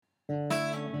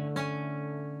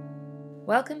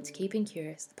Welcome to Keeping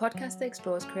Curious, the podcast that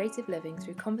explores creative living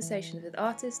through conversations with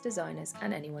artists, designers,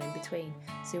 and anyone in between.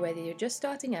 So whether you're just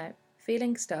starting out,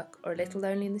 feeling stuck, or a little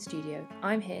lonely in the studio,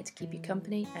 I'm here to keep you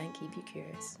company and keep you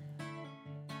curious.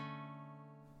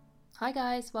 Hi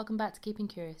guys, welcome back to Keeping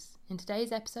Curious. In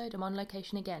today's episode, I'm on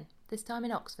location again, this time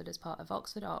in Oxford as part of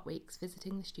Oxford Art Weeks,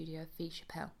 visiting the studio of Fee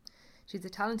Chappell. She's a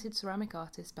talented ceramic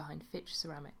artist behind Fitch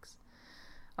Ceramics.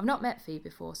 I've not met Fee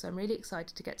before, so I'm really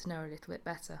excited to get to know her a little bit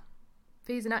better.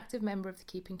 Fee's an active member of the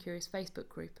Keeping Curious Facebook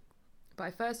group, but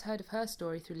I first heard of her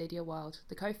story through Lydia Wild,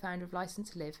 the co-founder of License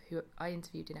to Live, who I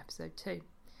interviewed in episode 2.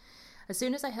 As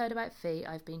soon as I heard about Fee,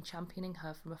 I've been championing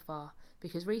her from afar,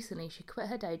 because recently she quit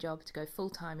her day job to go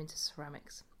full-time into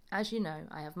ceramics. As you know,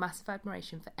 I have massive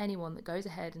admiration for anyone that goes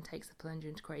ahead and takes the plunge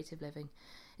into creative living.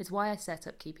 It's why I set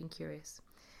up Keeping Curious.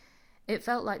 It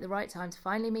felt like the right time to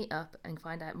finally meet up and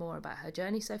find out more about her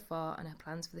journey so far and her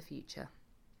plans for the future.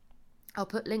 I'll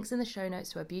put links in the show notes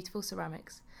to her beautiful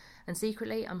ceramics, and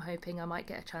secretly I'm hoping I might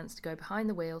get a chance to go behind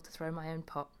the wheel to throw my own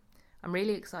pot. I'm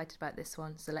really excited about this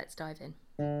one, so let's dive in.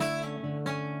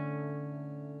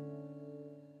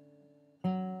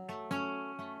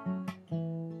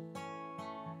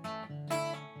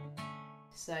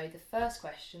 So the first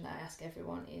question that I ask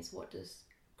everyone is, what does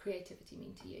creativity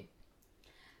mean to you?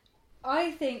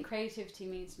 I think creativity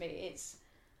means to me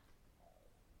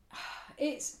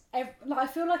I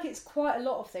feel like it's quite a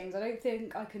lot of things. I don't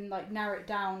think I can narrow it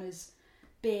down as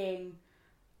being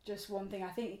just one thing. I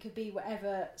think it could be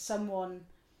whatever someone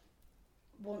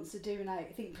wants to do, and I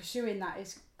think pursuing that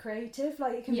is creative.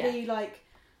 It can be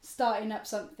starting up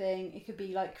something, it could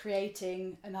be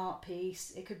creating an art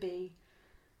piece, it could be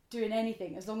doing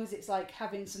anything, as long as it's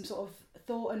having some sort of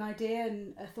thought and idea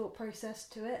and a thought process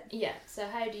to it. Yeah, so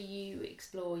how do you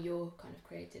explore your kind of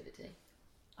creativity?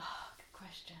 Good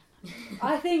question.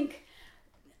 I think,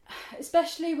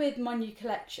 especially with my new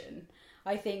collection,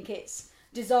 I think it's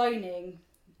designing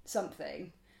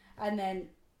something and then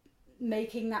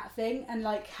making that thing and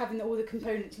having all the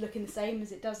components looking the same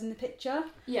as it does in the picture.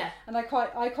 Yeah. And I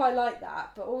quite like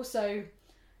that, but also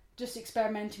just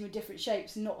experimenting with different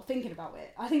shapes and not thinking about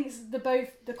it. I think it's the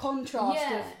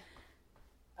contrast of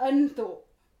unthought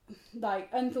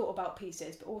about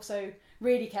pieces, but also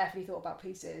really carefully thought about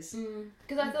pieces.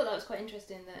 Because I thought that was quite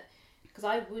interesting, because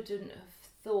I wouldn't have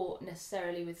thought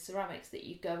necessarily with ceramics that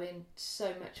you go in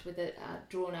so much with a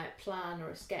drawn out plan or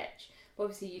a sketch. But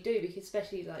obviously you do, because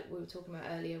especially we were talking about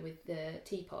earlier with the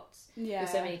teapots. Yeah.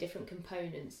 There's so many different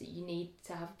components that you need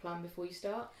to have a plan before you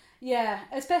start. Yeah,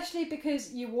 especially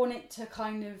because you want it to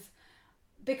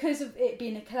because of it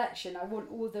being a collection, I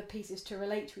want all the pieces to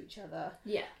relate to each other.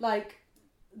 Yeah.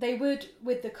 They would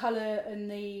with the colour and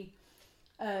the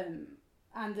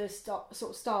sort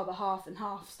of style, the half and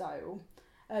half style.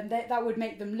 That would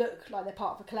make them look like they're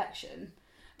part of a collection.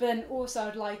 But then also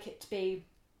I'd like it to be,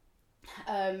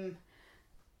 I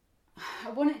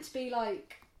want it to be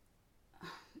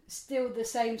still the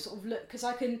same sort of look, because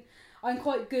I'm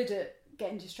quite good at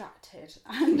getting distracted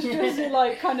and just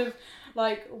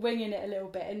winging it a little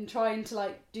bit and trying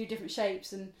to do different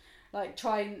shapes and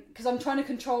because I'm trying to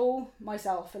control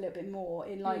myself a little bit more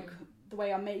in the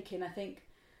way I'm making. I think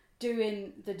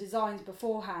doing the designs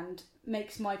beforehand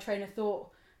makes my train of thought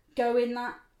go in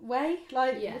that way,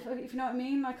 if you know what I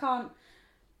mean. I can't,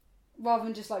 rather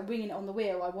than just winging it on the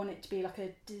wheel, I want it to be a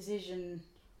decision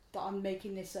that I'm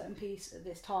making this certain piece at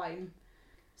this time.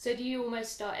 So do you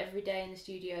almost start every day in the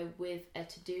studio with a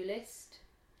to-do list?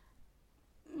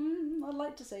 I'd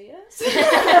like to say yes.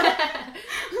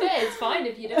 Yeah, it's fine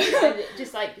if you don't.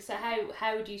 Just so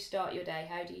how do you start your day?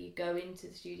 How do you go into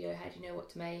the studio? How do you know what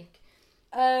to make?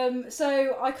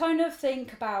 So I kind of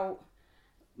think about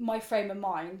my frame of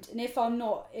mind, and if I'm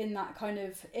not in that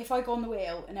if I go on the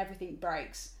wheel and everything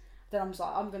breaks, then I'm just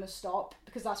I'm going to stop,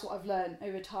 because that's what I've learned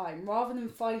over time. Rather than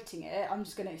fighting it, I'm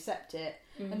just going to accept it.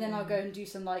 And then I'll go and do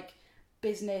some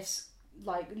business,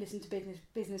 listen to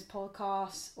business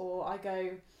podcasts, or I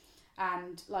go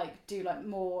and do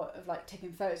more of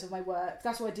taking photos of my work.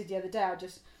 That's what I did the other day. I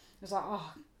was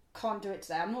can't do it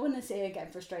today. I'm not going to sit here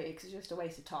getting frustrated because it's just a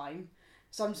waste of time.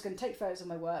 So I'm just going to take photos of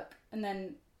my work, and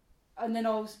then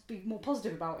I'll be more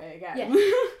positive about it again. Yeah.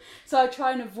 So I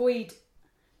try and avoid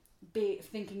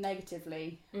thinking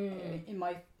negatively in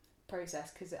my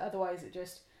process, because otherwise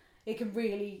it can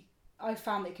really, I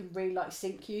found it can really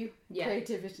sink you. Yeah.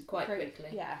 Creativity quite quickly.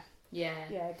 Yeah. Yeah.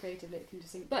 Yeah, creatively it can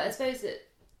just sink. But I suppose that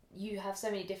you have so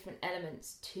many different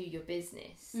elements to your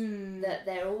business that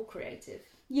they're all creative.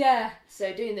 Yeah.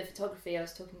 So doing the photography, I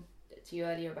was talking to you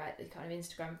earlier about the kind of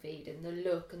Instagram feed and the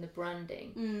look and the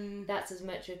branding, that's as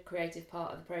much a creative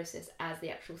part of the process as the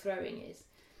actual throwing is.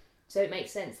 So it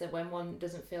makes sense that when one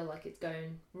doesn't feel like it's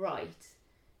going right,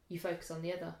 you focus on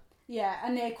the other. Yeah,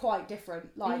 and they're quite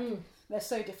different. Like, they're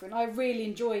so different. I really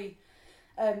enjoy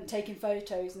taking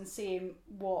photos and seeing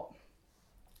what,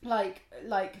 like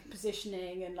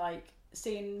positioning and like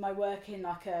seeing my work in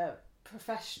like a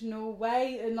professional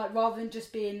way, and like rather than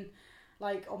just being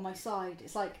like on my side,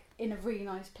 it's like in a really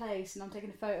nice place, and I'm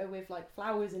taking a photo with like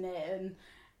flowers in it, and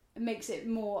it makes it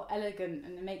more elegant,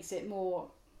 and it makes it more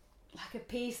like a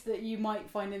piece that you might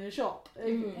find in a shop.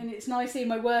 And it's nice seeing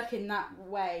my work in that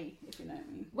way, if you know what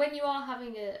I mean. When you are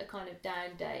having a kind of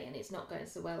down day and it's not going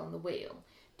so well on the wheel,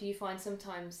 do you find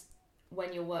sometimes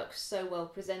when your work's so well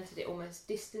presented it almost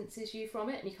distances you from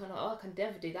it, and you kind of I can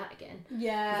never do that again?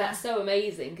 Yeah, that's so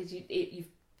amazing because you've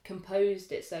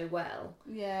composed it so well,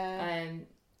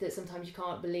 that sometimes you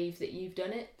can't believe that you've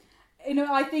done it. You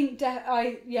know, I think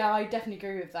I definitely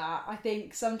agree with that. I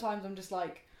think sometimes I'm just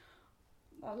like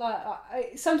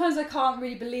sometimes I can't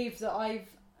really believe that I've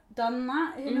done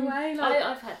that in a way. Like,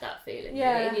 I've had that feeling.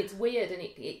 Yeah, and it's weird, and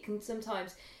it can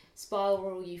sometimes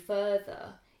spiral you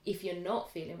further if you're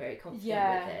not feeling very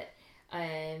confident with it.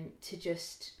 To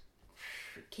just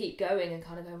keep going and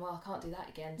kind of going, well, I can't do that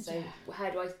again. So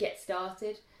how do I get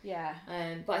started? Yeah.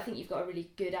 But I think you've got a really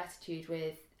good attitude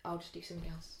with I'll just do something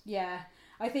else. Yeah,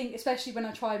 I think especially when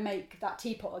I try and make that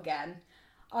teapot again,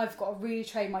 I've got to really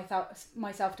train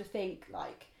myself to think,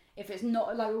 like, if it's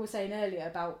not, like we were saying earlier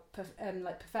about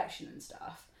like perfection and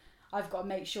stuff, I've got to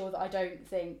make sure that I don't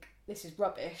think this is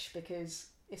rubbish because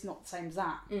it's not the same as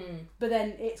that. But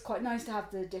then it's quite nice to have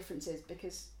the differences,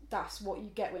 because that's what you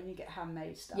get when you get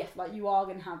handmade stuff. Yeah. Like, you are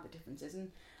going to have the differences,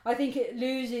 and I think it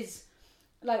loses,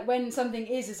 like, when something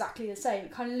is exactly the same,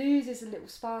 it kind of loses a little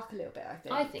spark a little bit,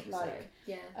 I think. So,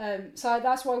 yeah. So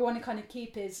that's what I want to kind of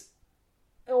keep is,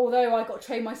 although I've got to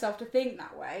train myself to think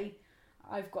that way,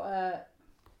 I've got to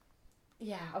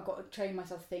train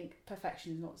myself to think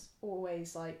perfection is not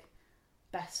always, like,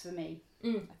 best for me,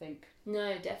 I think.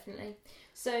 No, definitely.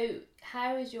 So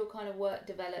how is your kind of work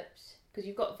developed? Because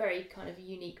you've got a very kind of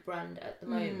unique brand at the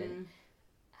moment.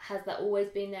 Has that always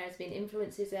been there? Has been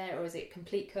influences there, or is it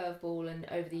complete curveball and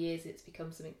over the years it's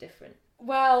become something different?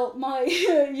 Well, my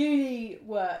uni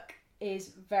work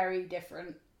is very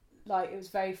different. Like, it was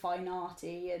very fine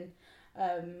arty, and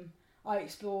I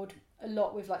explored a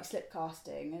lot with like slip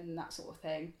casting and that sort of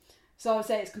thing. So I would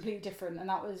say it's completely different, and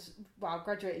that was, well, I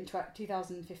graduated in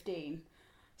 2015,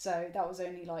 so that was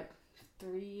only like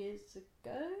 3 years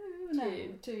ago? No,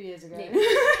 2 years ago.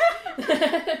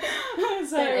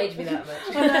 So, don't age me that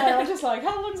much. I know, I'm just like,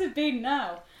 how long's it been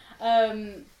now?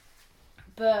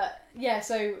 But yeah,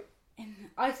 so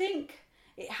I think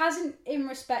it hasn't, in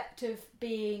respect of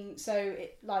being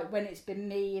like when it's been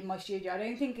me in my studio, I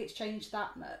don't think it's changed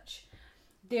that much.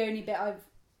 The only bit I've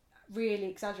really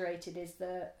exaggerated is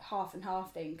the half and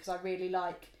half thing, because I really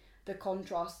like the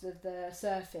contrast of the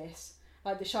surface,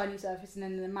 like the shiny surface and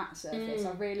then the matte surface.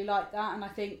 I really like that, and I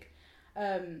think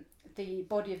the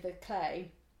body of the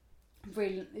clay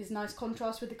really is nice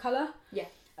contrast with the colour. Yeah.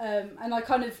 And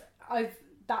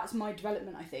that's my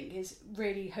development, I think, is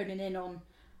really honing in on,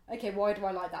 okay, why do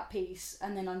I like that piece,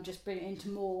 and then I'm just bringing it into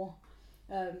more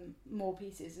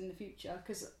pieces in the future,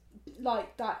 because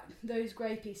like those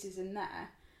grey pieces in there,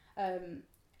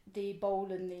 the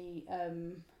bowl and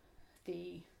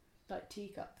the like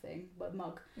teacup thing, but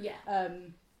mug. Yeah.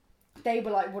 They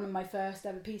were like one of my first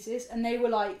ever pieces, and they were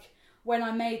like, when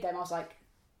I made them, I was like,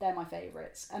 they're my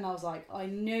favourites, and I was like, I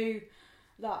knew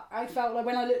that, I felt like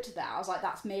when I looked at that, I was like,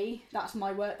 that's me, that's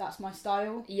my work, that's my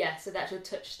style. Yeah, so that's your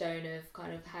touchstone of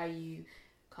kind of how you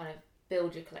kind of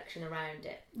build your collection around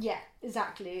it. Yeah,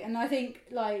 exactly. And I think,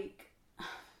 like,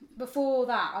 before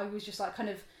that, I was just like kind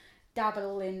of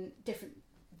dabble in different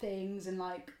things and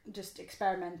like just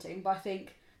experimenting, but I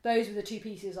think those were the two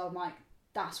pieces I'm like,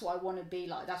 that's what I want to be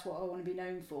like, that's what I want to be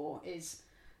known for, is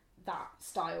that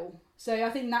style. So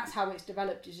I think that's how it's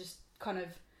developed, is just kind of,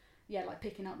 yeah, like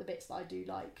picking out the bits that I do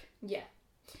like. Yeah.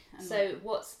 And so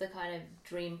what's the kind of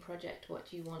dream project? What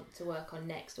do you want to work on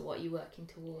next, or what are you working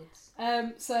towards?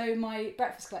 So my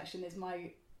breakfast collection is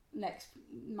my next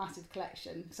massive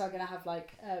collection. So I'm going to have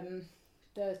like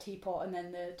the teapot, and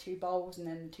then the 2 bowls, and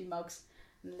then the 2 mugs,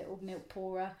 and a little milk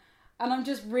pourer. And I'm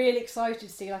just really excited to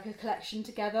see like a collection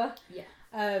together. Yeah.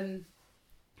 And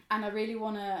I really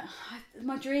want to,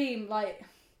 my dream, like,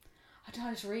 I don't know,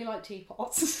 I just really like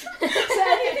teapots. So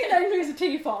anything that includes a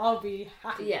teapot, I'll be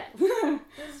happy. Yeah.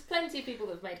 There's plenty of people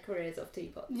that have made careers off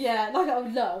teapots. Yeah, like I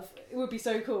would love, it would be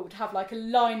so cool to have like a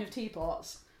line of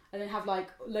teapots, and then have like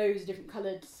loads of different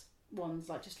coloured ones,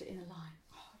 like just in a line.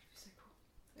 Oh, it'd be so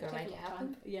cool. Gonna make it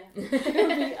happen. Yeah. It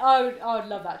would be, I would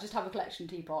love that. Just have a collection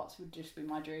of teapots would just be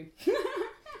my dream.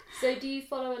 So do you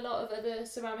follow a lot of other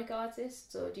ceramic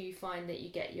artists, or do you find that you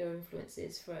get your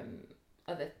influences from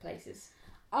other places?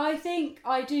 I think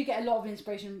I do get a lot of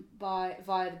inspiration via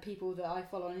the people that I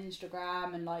follow on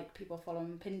Instagram and like people I follow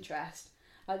on Pinterest.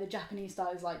 Like the Japanese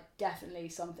style is like definitely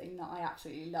something that I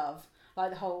absolutely love.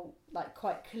 Like the whole like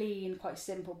quite clean, quite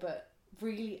simple, but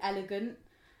really elegant.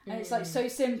 And it's like so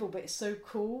simple, but it's so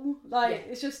cool. Like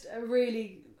it's just a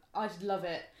really, I just love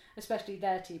it. Especially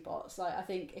their teapots. Like I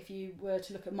think if you were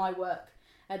to look at my work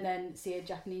and then see a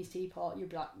Japanese teapot, you'd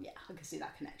be like, yeah, I can see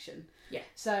that connection. Yeah.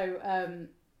 So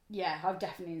yeah, I've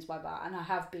definitely inspired by that, and I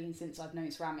have been since I've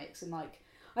known ceramics. And like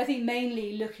I think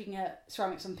mainly looking at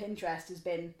ceramics on Pinterest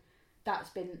that's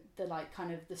been the like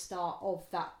kind of the start of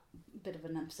that bit of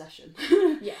an obsession.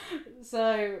 Yeah.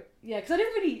 So yeah, because I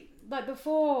didn't really like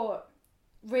before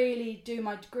really do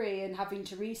my degree and having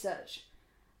to research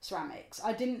ceramics,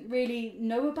 I didn't really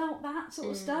know about that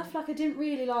sort of stuff. Like I didn't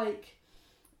really like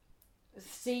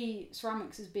see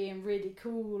ceramics as being really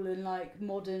cool and like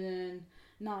modern and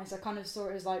nice. I kind of saw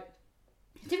it as like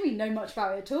I didn't really know much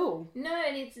about it at all. No,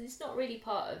 and it's not really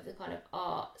part of the kind of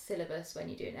art syllabus when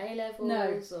you're doing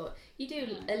A-levels, or you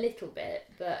do a little bit,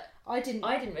 but I didn't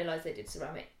realise they did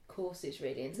ceramic courses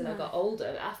really until I got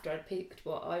older, after I'd picked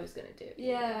what I was going to do.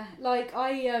 Yeah, like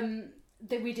I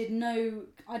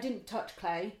didn't touch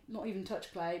clay, not even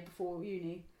touch clay before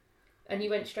uni. And you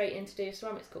went straight in to do a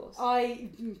ceramics course?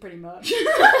 Pretty much.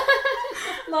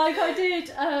 Like I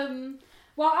did,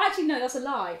 well actually no, that's a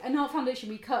lie. In our foundation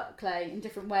we cut clay in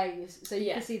different ways, so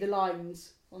you can see the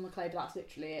lines on the clay, but that's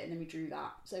literally it, and then we drew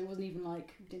that. So it wasn't even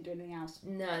like we didn't do anything else.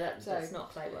 No, that's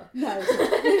not clay work. No,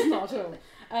 it's not at all.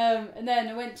 And then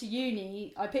I went to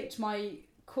uni, I picked my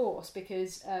course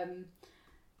because I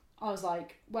was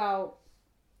like, well,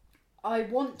 I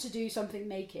want to do something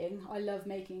making. I love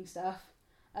making stuff.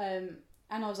 And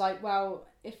I was like, well,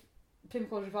 if Plymouth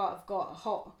College of Art have got a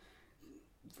hot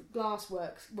glass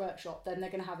workshop, then they're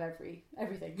going to have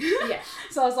everything. Yeah.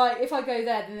 So I was like, if I go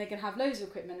there, then they're going to have loads of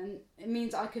equipment, and it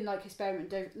means I can like experiment,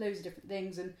 do loads of different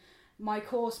things. And my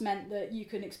course meant that you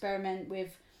can experiment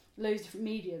with loads of different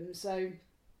mediums. So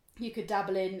you could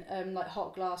dabble in like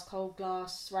hot glass, cold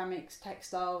glass, ceramics,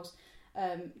 textiles,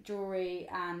 jewellery,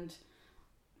 and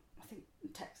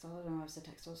textiles. I don't know how to say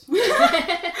textiles.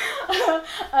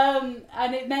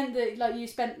 And it meant that like you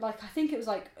spent like I think it was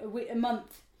like a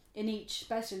month in each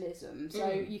specialism, so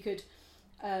you could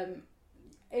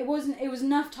it was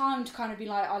enough time to kind of be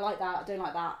like, I like that, I don't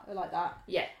like that, I like that.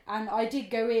 Yeah. And I did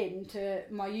go into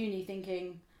my uni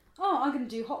thinking, oh, I'm going to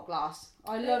do hot glass.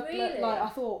 I love really? like I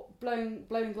thought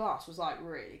blowing glass was like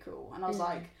really cool, and I was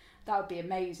like, that would be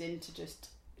amazing to just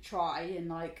try and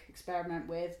like experiment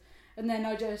with. And then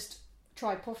I just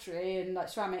tried pottery and like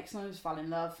ceramics, and I just fell in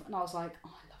love, and I was like,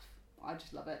 oh, I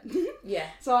just love it. Yeah.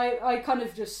 So I kind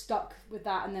of just stuck with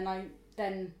that, and then I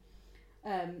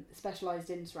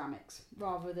specialised in ceramics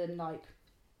rather than like,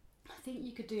 I think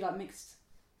you could do like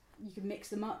you could mix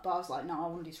them up, but I was like, no, I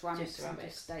want to do ceramics. And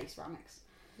just stay ceramics.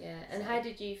 Yeah. And how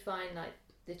did you find like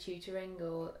the tutoring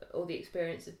or the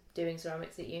experience of doing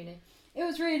ceramics at uni? It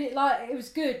was really like, it was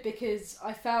good because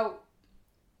I felt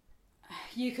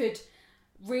you could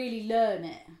really learn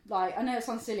it. Like, I know it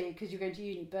sounds silly because you're going to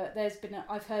uni, but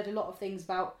I've heard a lot of things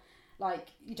about like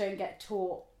you don't get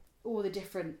taught all the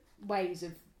different ways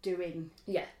of doing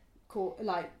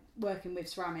like working with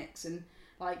ceramics, and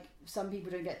like some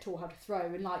people don't get taught how to throw,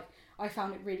 and like I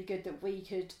found it really good that we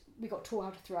got taught how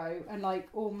to throw, and like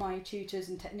all my tutors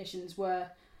and technicians were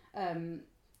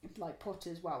like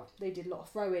potters. Well, they did a lot of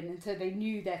throwing, and so they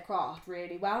knew their craft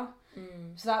really well.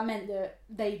 So that meant that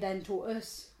they then taught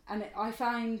us. And I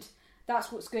find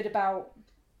that's what's good about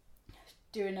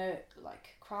doing a like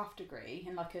craft degree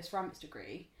and like a ceramics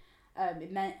degree.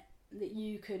 It meant that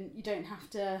you don't have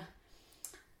to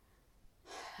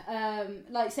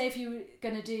like say if you were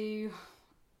gonna do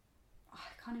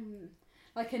kind of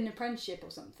like an apprenticeship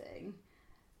or something,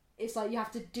 it's like you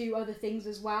have to do other things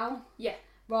as well. Yeah.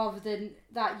 Rather than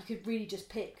that, you could really just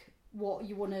pick what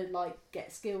you want to like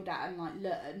get skilled at and like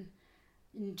learn.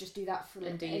 And just do that for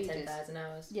like and do your 10,000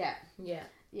 hours. Yeah,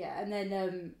 and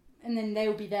then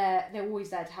they'll be there. They're always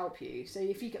there to help you. So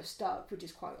if you get stuck, which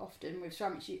is quite often with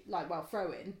ceramics,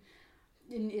 throwing,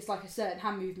 and it's like a certain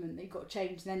hand movement that you've got to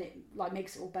change, and then it like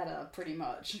makes it all better pretty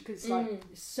much because like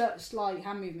such slight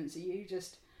hand movements that you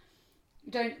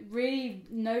don't really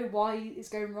know why it's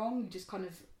going wrong. You just kind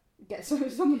of get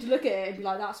someone to look at it and be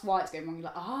like, that's why it's going wrong. You're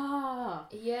like, ah.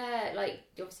 Yeah, like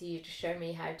obviously you just showed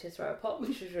me how to throw a pot,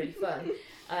 which was really fun.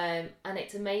 And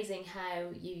it's amazing how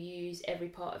you use every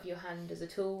part of your hand as a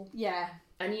tool. Yeah.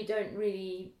 And you don't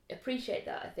really appreciate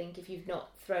that, I think, if you've not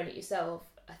thrown it yourself.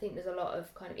 I think there's a lot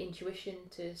of kind of intuition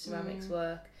to ceramics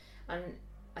work, and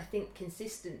I think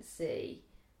consistency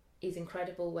is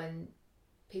incredible when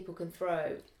people can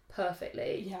throw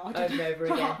perfectly over and over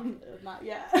again.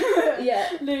 Yeah,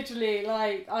 literally,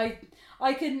 like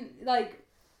I can, like,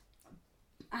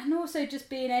 and also just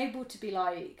being able to be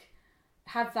like,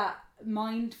 have that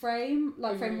mind frame,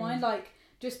 like frame of mind, like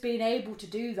just being able to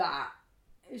do that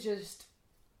is just,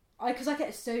 because I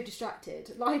get so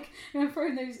distracted. Like, I'm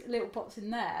throwing those little pots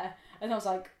in there, and I was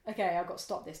like, okay, I've got to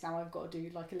stop this now. I've got to do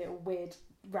like a little weird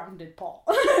rounded pot,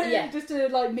 just to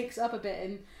like mix up a bit,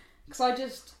 and because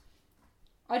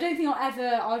I don't think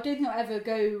I'll ever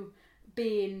go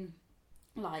being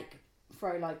like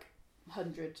throw like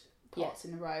 100 pots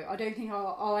in a row. I don't think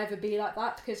I'll ever be like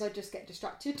that, because I just get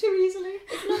distracted too easily.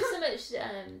 It's not so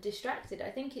much distracted.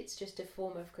 I think it's just a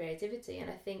form of creativity,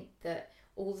 and I think that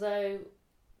although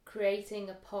creating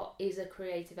a pot is a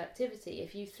creative activity,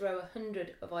 if you throw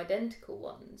 100 of identical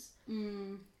ones,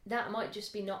 that might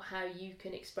just be not how you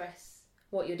can express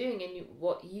what you're doing, and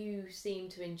what you seem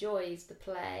to enjoy is the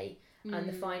play and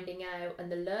the finding out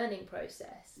and the learning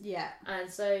process. Yeah.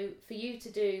 And so for you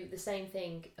to do the same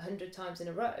thing 100 times in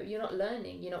a row, you're not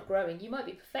learning, you're not growing. You might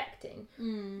be perfecting,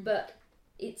 but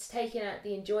it's taking out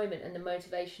the enjoyment and the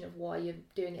motivation of why you're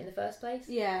doing it in the first place.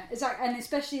 Yeah, exactly. And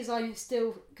especially as I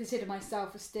still consider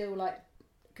myself as still like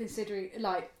considering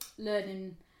like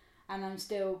learning, and I'm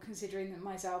still considering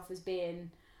myself as being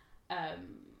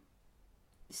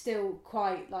still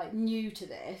quite like new to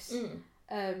this.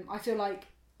 I feel like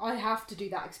I have to do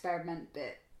that experiment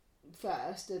bit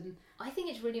first, and I think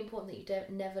it's really important that you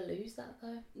don't never lose that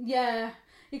though. Yeah,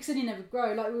 because then you never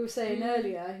grow. Like we were saying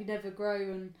earlier, you never grow,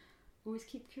 and always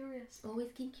keep curious.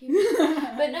 Always keep curious.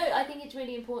 But no, I think it's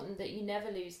really important that you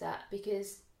never lose that,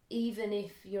 because even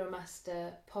if you're a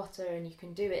master potter and you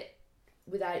can do it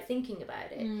without thinking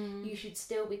about it, you should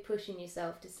still be pushing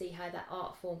yourself to see how that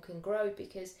art form can grow,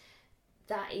 because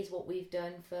that is what we've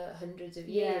done for hundreds of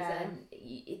years, and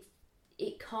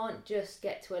it can't just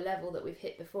get to a level that we've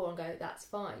hit before and go, that's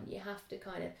fine. You have to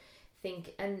kind of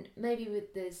think, and maybe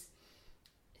it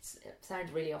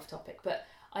sounds really off topic, but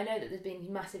I know that there's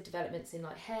been massive developments in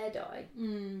like hair dye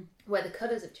where the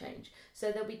colours have changed.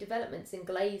 So there'll be developments in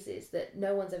glazes that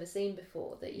no one's ever seen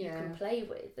before that you can play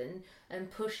with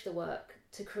and push the work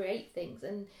to create things.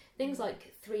 And things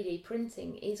like 3D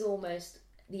printing is almost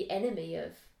the enemy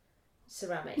of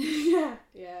ceramics. Yeah.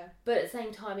 But at the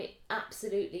same time, it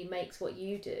absolutely makes what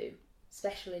you do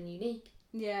special and unique.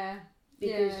 Yeah.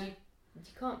 Because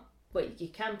you can't, well, you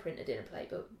can print a dinner plate,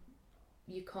 but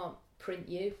you can't print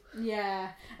you. Yeah,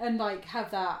 and like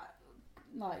have that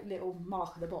like little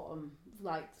mark at the bottom,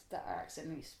 like that I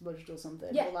accidentally smudged or something.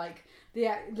 Yeah. Or like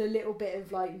the little bit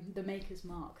of like the maker's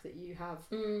mark that you have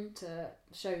to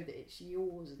show that it's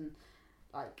yours, and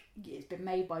like it's been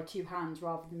made by two hands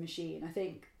rather than machine. I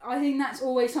think that's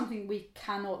always something we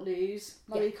cannot lose.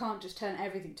 Like we can't just turn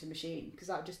everything to machine, because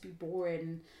that would just be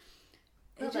boring.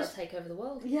 That'll take over the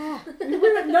world. Yeah,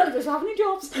 none of us have any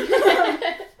jobs.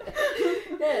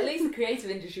 Yeah, at least the creative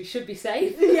industry should be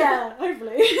safe. Yeah,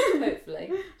 hopefully.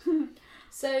 Hopefully.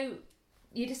 So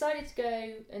you decided to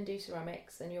go and do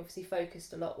ceramics, and you obviously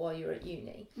focused a lot while you were at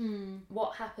uni.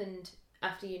 What happened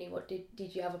after uni? What did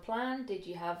you have a plan? Did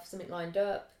you have something lined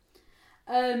up?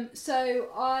 So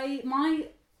my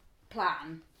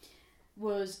plan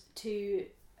was to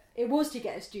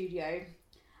get a studio,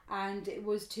 and it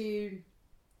was to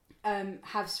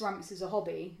have ceramics as a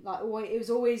hobby. Like it was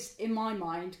always in my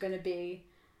mind going to be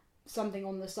something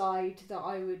on the side that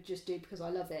I would just do because I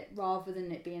love it, rather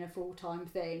than it being a full-time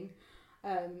thing.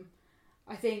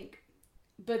 I think,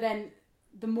 but then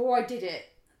the more I did it,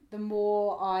 the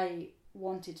more I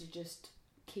wanted to just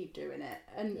keep doing it,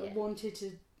 and wanted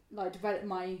to like develop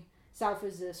myself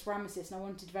as a ceramicist, and I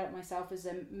wanted to develop myself as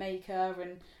a maker,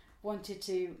 and wanted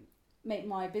to make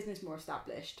my business more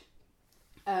established.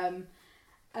 And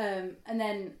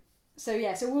then so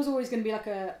it was always going to be like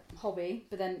a hobby,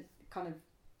 but then kind of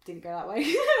didn't go that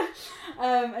way.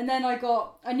 And then I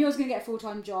knew I was going to get a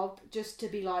full-time job, just to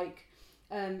be like,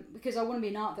 because I want to be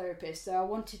an art therapist, so I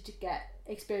wanted to get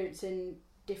experience in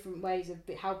different ways of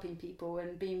helping people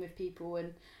and being with people,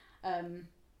 and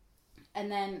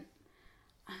then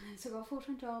so I got a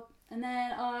full-time job, and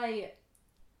then I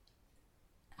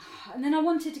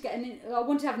wanted to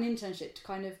have an internship to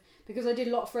kind of, because I did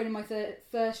a lot of throwing in my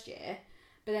first year,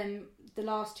 but then the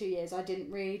last 2 years I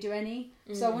didn't really do any.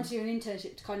 So I wanted to do an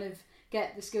internship to kind of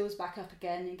get the skills back up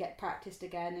again and get practiced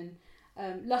again.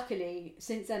 And luckily,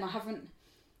 since then,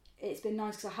 it's been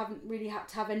nice because I haven't really had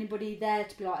to have anybody there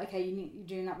to be like, okay, you're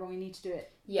doing that wrong, you need to do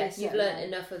it. Yes, you've learnt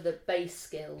enough of the base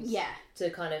skills to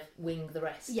kind of wing the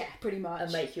rest. Yeah, pretty much.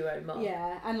 And make your own mark.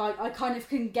 Yeah, and like I kind of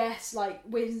can guess, like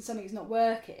when something's not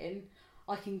working,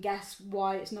 I can guess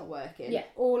why it's not working. Yeah.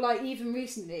 Or like even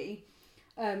recently,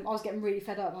 I was getting really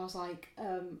fed up. I was like,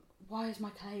 why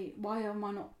am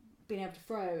I not being able to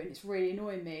throw? And it's really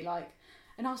annoying me. Like,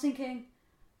 and I was thinking,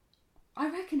 I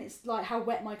reckon it's like how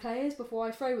wet my clay is before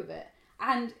I throw with it.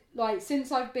 And like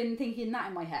since I've been thinking that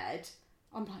in my head,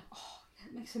 I'm like, oh,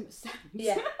 it makes so much sense.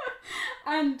 Yeah.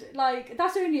 And like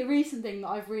that's only a recent thing that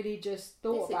I've really just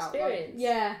thought it's about. Experience. Like,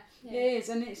 yeah, it is,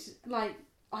 and it's like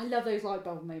I love those light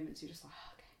bulb moments. You're just like,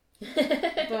 oh,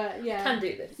 okay, but yeah, can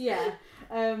do this. Yeah.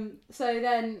 So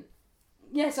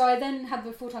I then had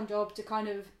the full-time job to kind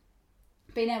of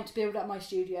being able to build up my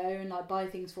studio and like buy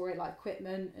things for it, like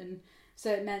equipment, and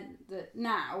so it meant that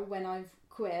now when I've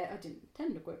quit, I didn't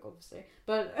intend to quit obviously,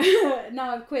 but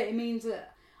now I've quit, it means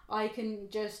that I can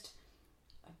just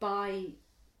buy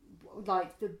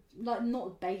not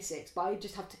the basics, but I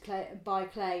just have to buy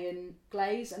clay and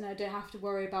glaze, and I don't have to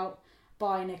worry about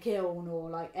buying a kiln or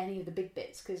like any of the big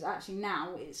bits, because actually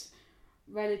now it's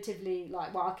relatively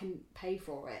like, well, I can pay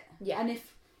for it. Yeah. And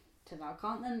if I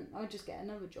can't, then I'll just get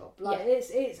another job. Like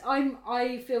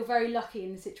I feel very lucky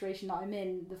in the situation that I'm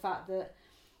in, the fact that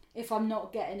if I'm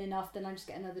not getting enough, then I just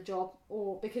get another job,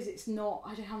 or because I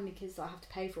don't have any kids that I have to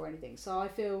pay for or anything. So I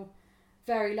feel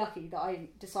very lucky that I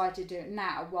decided to do it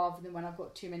now rather than when I've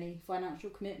got too many financial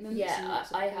commitments. Yeah,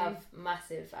 I have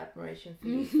massive admiration for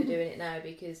you for doing it now,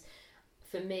 because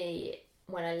for me,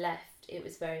 when I left, it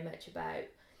was very much about,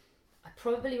 I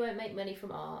probably won't make money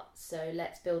from art, so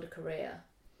let's build a career.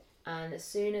 And as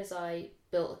soon as I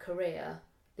built a career,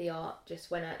 the art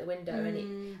just went out the window.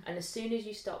 And as soon as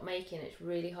you stop making, it's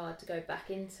really hard to go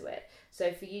back into it.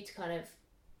 So for you to kind of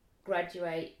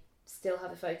graduate, still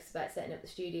have a focus about setting up the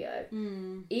studio,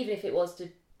 even if it was to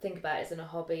think about it as a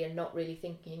hobby and not really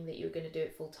thinking that you were going to do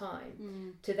it full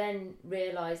time, to then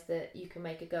realise that you can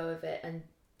make a go of it and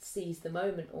seize the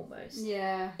moment almost.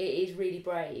 Yeah, it is really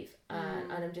brave,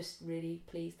 and I'm just really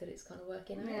pleased that it's kind of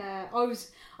working out. Yeah,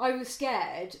 I was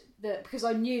scared that, because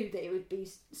I knew that it would be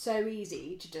so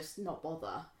easy to just not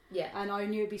bother. Yeah, and I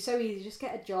knew it'd be so easy to just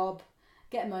get a job,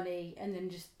 get money, and then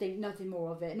just think nothing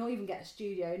more of it, not even get a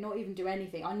studio, not even do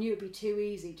anything. I knew it'd be too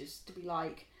easy just to be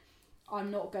like, I'm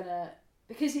not gonna,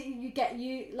 because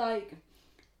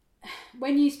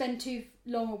when you spend too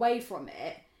long away from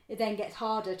it, it then gets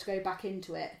harder to go back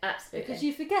into it. Absolutely. Because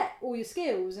you forget all your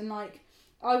skills, and like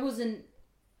I wasn't,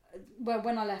 well,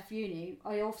 when I left uni,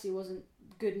 I obviously wasn't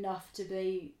good enough to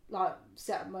be like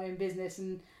set up my own business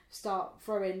and start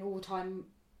throwing all the time.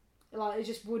 Like it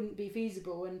just wouldn't be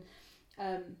feasible, and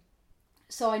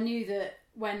so I knew that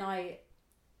when I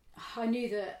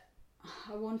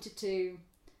wanted to,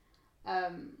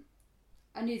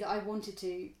 I knew that I wanted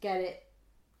to get it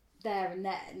there and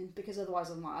then, because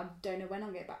otherwise I'm like, I don't know when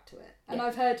I'll get back to it. And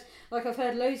I've heard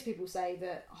loads of people say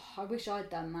that, oh, I wish I'd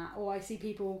done that, or I see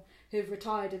people who've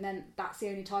retired and then that's the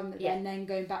only time that they're then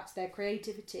going back to their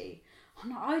creativity. I'm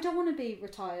like, I don't want to be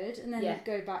retired and then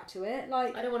go back to it.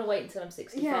 Like, I don't want to wait until I'm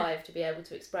 65 to be able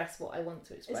to express what I want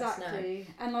to express now. Exactly.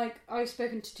 And like, I've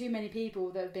spoken to too many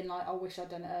people that have been like, I wish I'd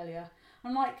done it earlier.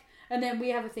 I'm like, and then we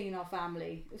have a thing in our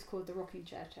family, it's called the rocking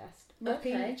chair test.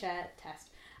 Chair test.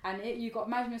 And you've got to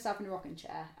imagine yourself in a rocking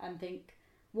chair and think,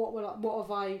 what have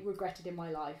I regretted in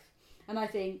my life? And I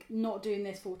think not doing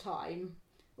this full time,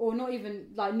 or not even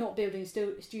like not building a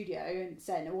studio and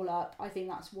setting it all up, I think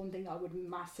that's one thing that I would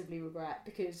massively regret,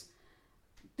 because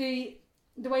the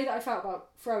way that I felt about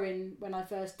throwing when I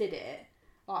first did it,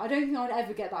 I don't think I'd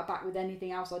ever get that back with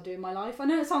anything else I do in my life. I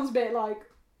know it sounds a bit like,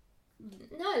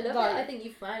 no, I love it. I think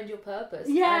you've found your purpose.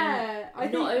 Yeah.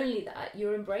 And not only that,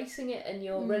 you're embracing it and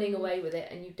you're running away with it,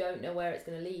 and you don't know where it's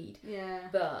going to lead. Yeah.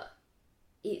 But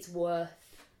it's worth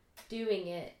doing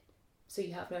it so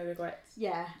you have no regrets.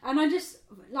 Yeah. And I just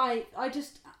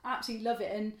absolutely love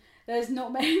it. And there's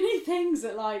not many things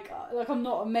that like I'm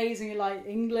not amazing at like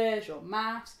English or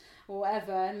maths or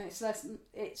whatever. And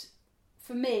it's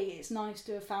for me, it's nice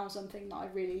to have found something that I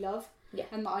really love. Yeah.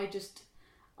 And that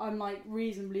I'm like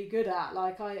reasonably good at.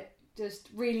 Like I just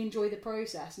really enjoy the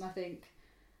process, and I think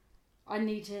I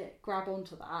need to grab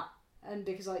onto that. And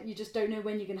because like you just don't know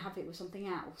when you're gonna have it with something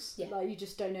else. Yeah. Like you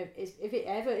just don't know if it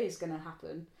ever is gonna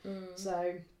happen.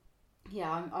 So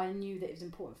I knew that it was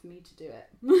important for me to do it.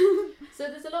 So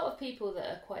there's a lot of people that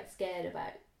are quite scared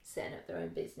about setting up their own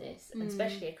business, and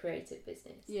especially a creative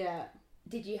business. Yeah.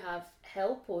 Did you have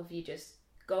help, or have you just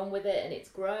gone with it and it's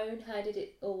grown? How did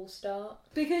it all start?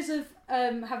 Because of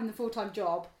having the full-time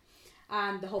job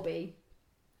and the hobby,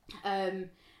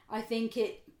 I think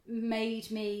it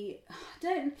made me, I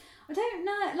don't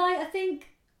know, like, I think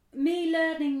me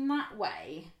learning that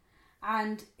way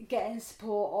and getting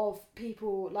support of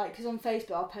people, like, because on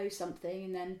Facebook I'll post something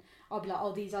and then I'll be like,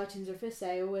 oh, these items are for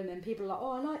sale, and then people are like,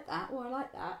 oh, I like that, oh, I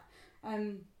like that,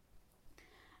 and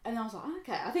I was like,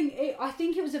 okay, I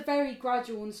think it was a very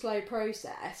gradual and slow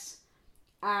process,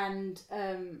 and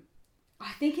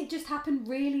I think it just happened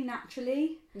really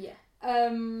naturally. Yeah.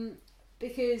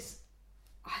 Because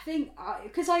I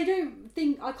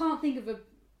can't think of a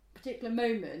particular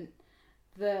moment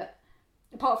that,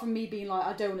 apart from me being like,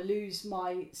 I don't want to lose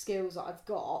my skills that I've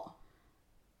got,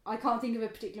 I can't think of a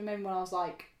particular moment when I was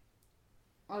like,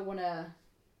 I want to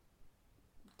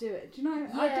do it. Do you know?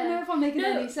 Yeah. I don't know if I'm making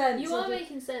any sense. You are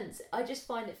making sense. I just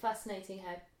find it fascinating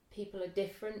how people are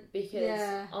different,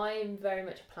 because I'm very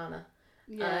much a planner,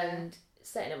 and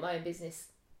setting up my own business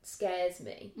scares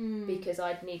me because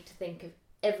I'd need to think of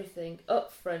everything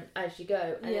up front as you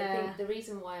go, and I think the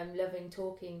reason why I'm loving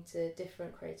talking to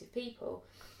different creative people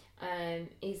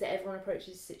is that everyone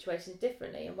approaches situations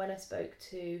differently. And when I spoke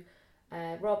to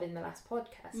Rob in the last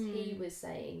podcast, he was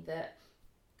saying that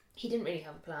he didn't really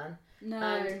have a plan,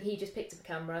 and he just picked up a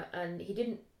camera, and he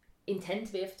didn't intend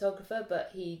to be a photographer,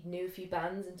 but he knew a few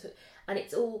bands, and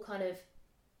it's all kind of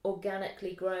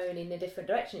organically grown in a different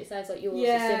direction. It sounds like yours is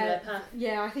a similar path.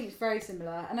 Yeah, I think it's very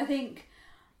similar, and I think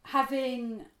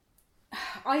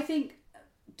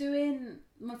doing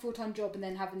my full-time job and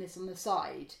then having this on the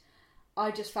side,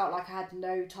 I just felt like I had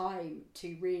no time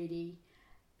to really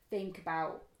think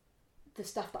about the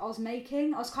stuff that I was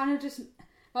making. I was kind of just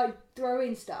like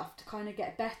throwing stuff to kind of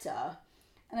get better,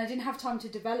 and I didn't have time to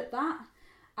develop that,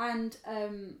 and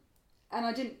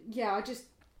I didn't, I just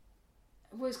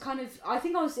was kind of, I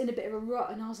think I was in a bit of a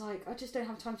rut, and I was like, I just don't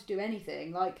have time to do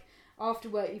anything. Like, after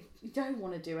work, you don't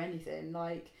want to do anything.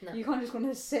 Like, you kind of just want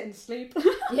to sit and sleep.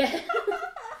 Yeah.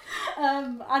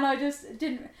 And I just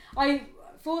didn't.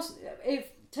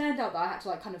 It turned out that I had to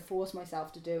like kind of force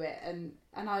myself to do it, and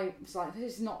I was like,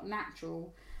 this is not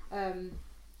natural. And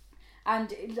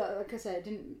like I said, I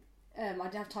didn't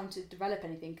have time to develop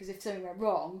anything, because if something went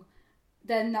wrong,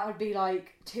 then that would be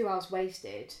like 2 hours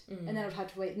wasted, and then I'd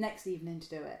have to wait the next evening to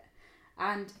do it,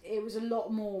 and it was a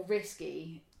lot more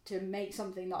risky to make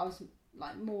something that I was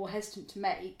like more hesitant to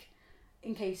make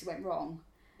in case it went wrong.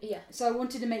 Yeah. So I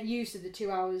wanted to make use of the 2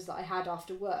 hours that I had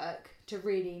after work to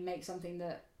really make something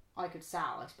that I could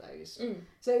sell, I suppose.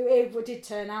 So it did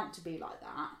turn out to be like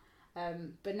that.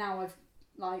 But now I've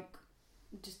like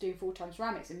just doing full-time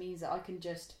ceramics. It means that I can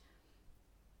just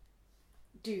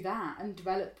do that and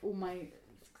develop all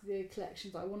the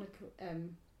collections that I want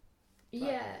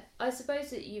to. I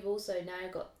suppose that you've also now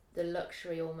got the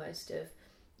luxury almost of,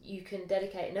 you can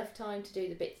dedicate enough time to do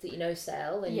the bits that you know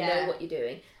sell and you know what you're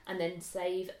doing, and then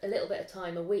save a little bit of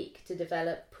time a week to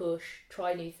develop, push,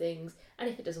 try new things, and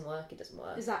if it doesn't work, it doesn't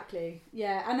work. Exactly.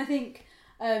 Yeah, and I think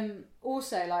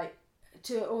also like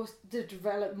to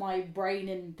develop my brain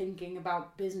in thinking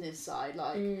about business side.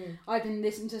 Like I've been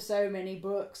listening to so many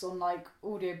books on like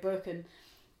audiobook, and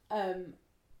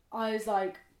I was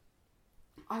like,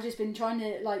 I've just been trying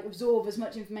to like absorb as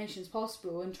much information as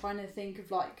possible and trying to think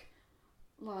of like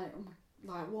what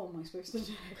am I supposed to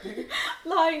do?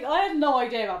 Like, I had no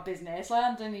idea about business. I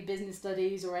hadn't done any business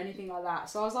studies or anything like that.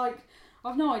 So I was like,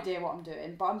 I've no idea what I'm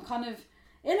doing. But I'm kind of,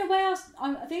 in a way,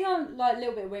 I think I'm like a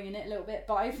little bit winging it a little bit.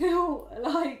 But I feel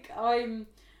like I'm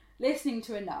listening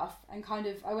to enough, and kind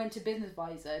of, I went to Business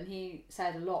Advisor and he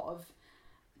said a lot of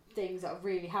things that are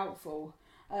really helpful.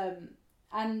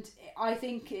 And I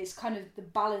think it's kind of the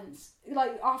balance.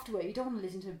 Like, afterward, you don't want to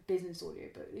listen to a business audio,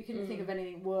 but you couldn't think of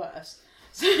anything worse.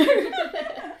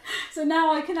 So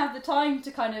now I can have the time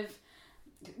to kind of,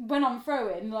 when I'm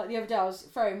throwing, like the other day I was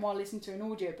throwing while listening to an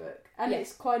audiobook, and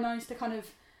it's quite nice to kind of,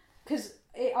 because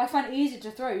I find it easier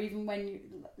to throw even when you're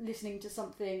listening to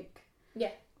something.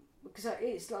 Yeah. Because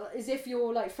it's like, as if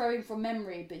you're like throwing from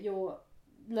memory, but you're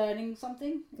learning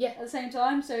something at the same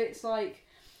time. So it's like,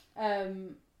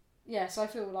 so I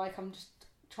feel like I'm just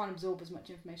trying to absorb as much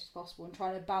information as possible and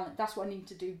trying to balance. That's what I need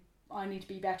to do. I need to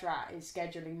be better at, is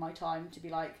scheduling my time to be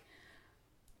like,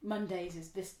 Mondays is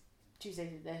this,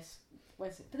 Tuesdays is this,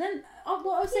 Wednesday. But then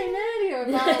what I was saying earlier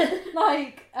about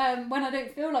like when I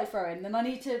don't feel like throwing, then I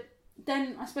need to.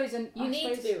 Then I suppose you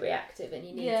need to be reactive, and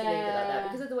you need to leave it like that,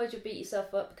 because otherwise you'll beat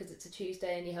yourself up because it's a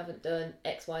Tuesday and you haven't done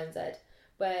X, Y, and Z.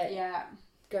 Where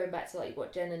going back to like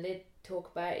what Jen and Lyd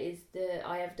talk about is the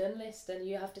I have done list, and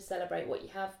you have to celebrate what you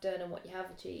have done and what you have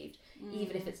achieved,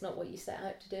 even if it's not what you set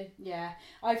out to do. Yeah,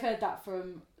 I've heard that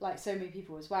from like so many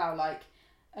people as well. Like,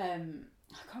 I can't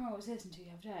remember what I was listening to the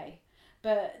other day,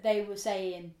 but they were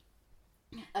saying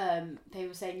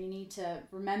you need to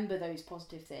remember those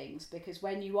positive things, because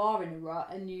when you are in a rut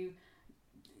and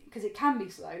because it can be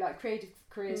slow, like creative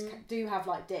careers do have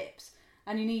like dips,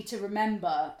 and you need to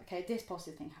remember, okay, this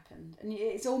positive thing happened, and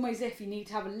it's almost as if you need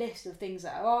to have a list of things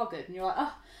that are good, and you're like,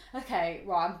 oh, okay,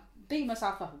 right, I'm beating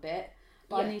myself up a bit,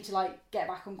 but I need to like get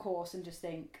back on course and just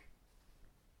think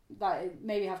that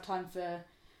maybe have time for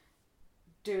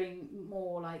doing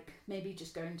more, like maybe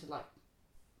just going to like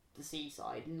the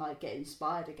seaside and like get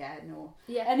inspired again, or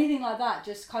anything like that.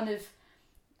 Just kind of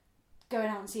going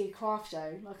out and see a craft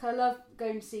show. Like, I love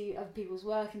going to see other people's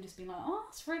work and just being like, oh,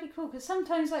 that's really cool, because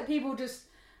sometimes like people just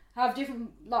have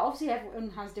different, like obviously everyone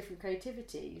has different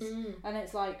creativities, and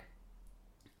it's like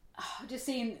just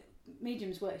seeing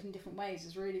mediums work in different ways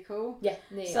is really cool. I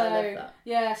love that.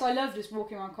 Yeah, so I love just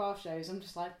walking around craft shows. I'm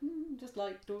just like just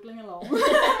like dawdling along.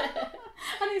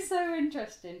 And it's so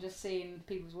interesting just seeing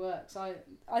people's work. So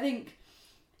I think,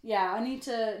 I need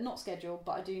to not schedule,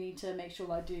 but I do need to make sure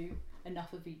I do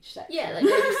enough of each section. Yeah, like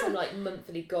maybe some like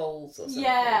monthly goals or something.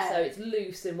 Yeah. So it's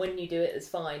loose, and when you do it, it's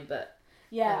fine. But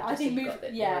I think more of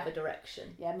a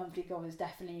direction. Yeah, monthly goal is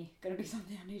definitely going to be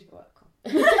something I need to work on.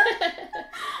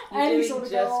 You're Any doing sort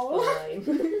of just goal. Fine.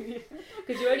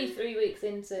 Because you're only 3 weeks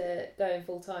into going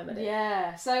full time at it.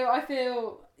 Yeah, so I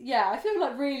feel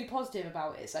like really positive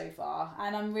about it so far,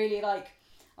 and I'm really like,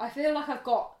 I feel like I've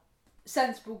got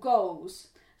sensible goals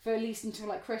for at least until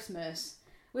like Christmas,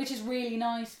 which is really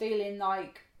nice, feeling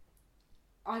like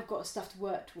I've got stuff to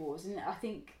work towards. And I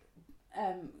think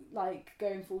like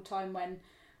going full time when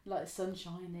like the sun's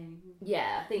shining,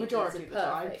 I think majority of the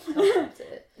time.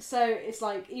 So it's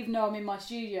like, even though I'm in my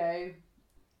studio,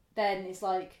 then it's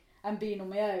like I'm being on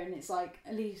my own, it's like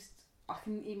at least I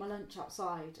can eat my lunch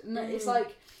outside, and it's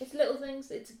like, it's little things.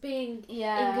 It's being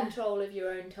in control of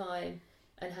your own time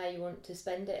and how you want to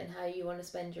spend it and how you want to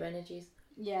spend your energies.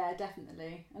 Yeah,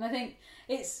 definitely. And I think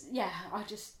it's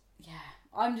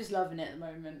I'm just loving it at the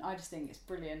moment. I just think it's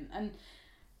brilliant, and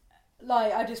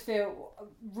like I just feel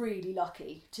really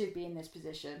lucky to be in this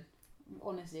position.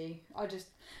 Honestly,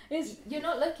 you're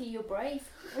not lucky. You're brave.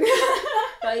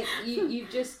 Like you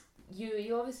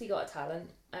obviously got a talent,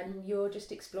 and you're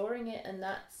just exploring it. And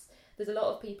there's a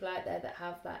lot of people out there that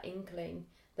have that inkling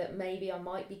that maybe I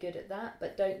might be good at that,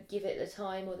 but don't give it the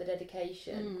time or the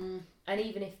dedication. And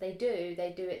even if they do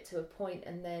it to a point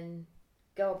and then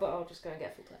go, but I'll just go and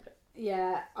get a full-time job.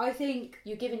 Yeah, I think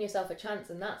you're giving yourself a chance,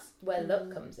 and that's where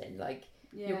luck comes in. Like,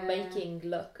 you're making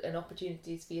luck and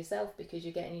opportunities for yourself because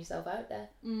you're getting yourself out there.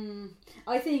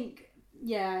 I think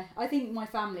my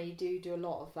family do a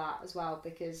lot of that as well,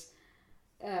 because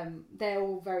they're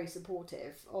all very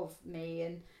supportive of me,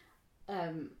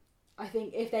 and I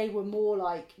think if they were more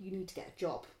like, you need to get a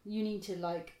job, you need to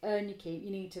like earn your keep,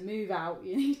 you need to move out,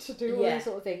 you need to do all these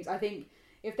sort of things, I think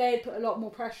if they had put a lot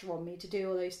more pressure on me to do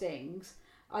all those things,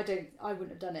 I wouldn't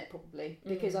have done it probably,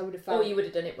 because I would have felt... Or you would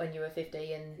have done it when you were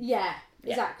 50 and... Yeah,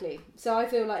 exactly. So I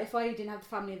feel like if I didn't have the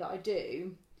family that I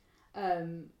do,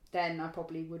 then I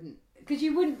probably wouldn't... Because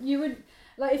you wouldn't...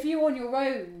 Like, if you're on your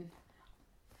own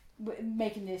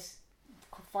making this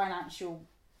financial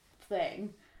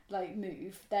thing, like,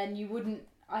 move, then you wouldn't...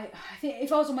 I think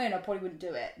if I was on my own, I probably wouldn't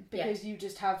do it, because you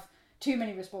just have too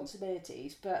many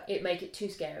responsibilities, but... It'd make it too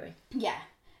scary.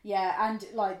 Yeah, and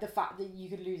like the fact that you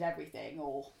could lose everything,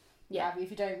 or if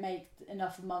you don't make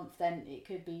enough a month, then it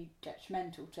could be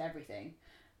detrimental to everything.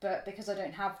 But because I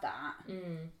don't have that,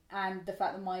 and the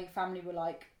fact that my family were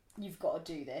like, you've got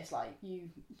to do this, like you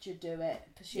should do it,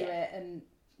 pursue it, and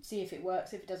see if it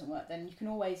works. If it doesn't work, then you can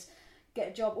always get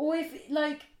a job. Or if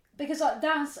like, because like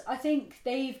that's, I think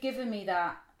they've given me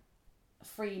that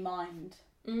free mind,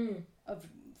 of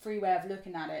free way of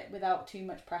looking at it without too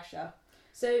much pressure.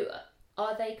 So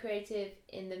are they creative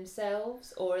in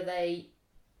themselves, or are they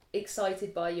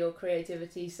excited by your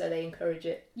creativity so they encourage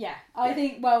it? Yeah, I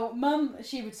think, well, Mum,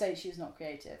 she would say she's not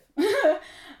creative.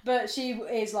 But she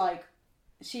is like,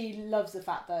 she loves the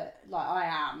fact that like I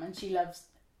am, and she loves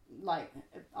like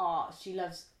art. She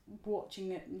loves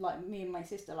watching it, like me and my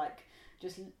sister, like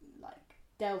just like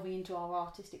delving into our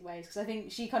artistic ways, because I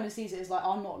think she kind of sees it as like,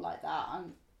 I'm not like that.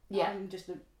 I'm just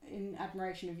in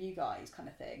admiration of you guys kind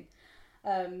of thing.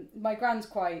 My grand's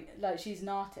quite like, she's an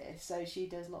artist, so she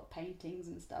does a lot of paintings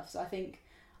and stuff, so I think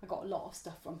I got a lot of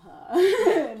stuff from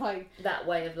her. Like, that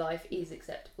way of life is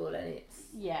acceptable, and it's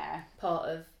part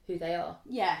of who they are.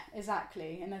 Yeah,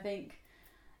 exactly. And I think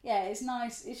yeah, it's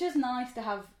nice. It's just nice to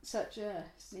have such a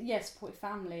supportive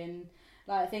family, and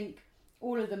like I think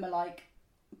all of them are like,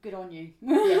 good on you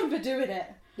for doing it.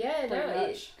 Yeah, pretty no, much.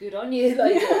 it's good on you.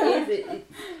 Like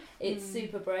it's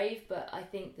super brave, but I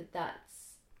think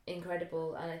that's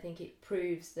incredible, and I think it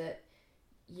proves that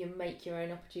you make your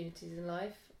own opportunities in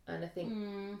life. And I think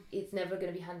it's never going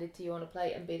to be handed to you on a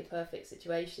plate and be the perfect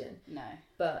situation. No.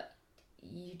 But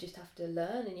you just have to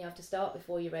learn, and you have to start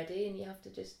before you're ready, and you have to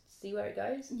just see where it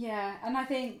goes. Yeah, and I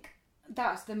think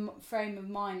that's the frame of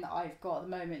mind that I've got at the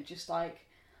moment. Just like,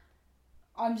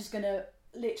 I'm just going to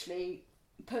literally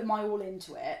put my all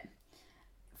into it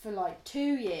for like 2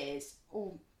 years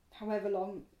or however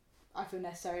long I feel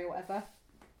necessary or whatever.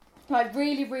 Like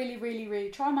really, really, really, really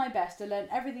try my best to learn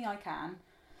everything I can,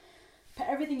 put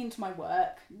everything into my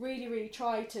work, really, really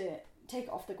try to take it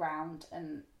off the ground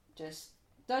and just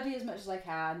study as much as I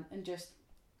can and just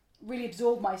really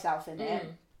absorb myself in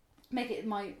it, make it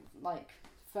my like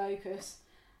focus,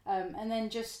 and then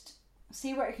just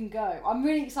see where it can go. I'm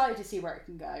really excited to see where it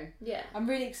can go. Yeah. I'm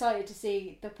really excited to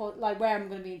see like where I'm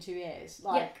going to be in 2 years.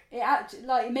 Like it actually,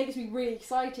 like it makes me really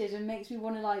excited and makes me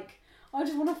want to like, I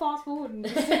just want to fast forward and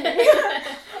just see.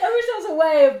 I wish there was a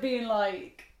way of being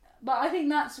like, but I think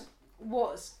that's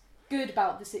what's good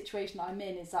about the situation that I'm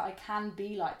in, is that I can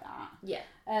be like that. Yeah.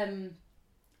 And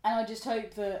I just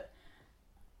hope that,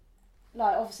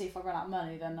 like, obviously if I run out of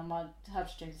money, then I might have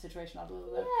to change the situation up a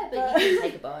little bit. Yeah, but you can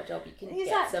take a bar job. You can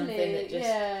get something that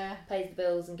just pays the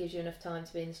bills and gives you enough time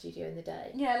to be in the studio in the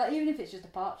day. Yeah, like even if it's just a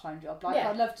part-time job. Like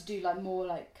I'd love to do like more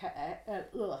like that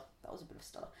was a bit of a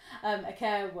stutter. A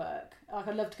care work. Like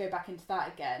I'd love to go back into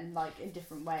that again, like in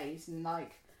different ways and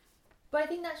like. But I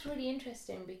think that's really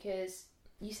interesting because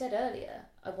you said earlier,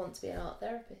 I want to be an art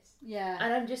therapist. Yeah.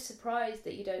 And I'm just surprised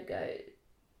that you don't go,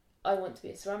 I want to be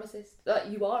a ceramicist. Like,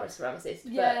 you are a ceramicist,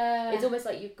 but it's almost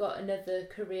like you've got another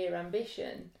career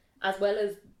ambition as well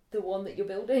as the one that you're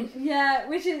building. Yeah,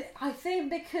 which is, I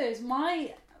think, because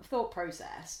my thought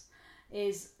process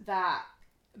is that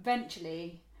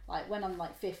eventually, like when I'm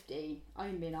like 50, I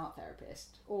can be an art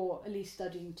therapist, or at least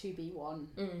studying to be one.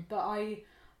 But I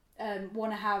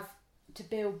want to have to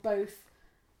build both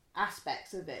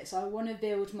aspects of it. So I want to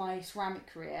build my ceramic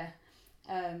career,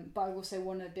 but I also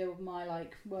want to build my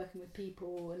like working with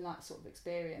people and that sort of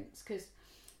experience, because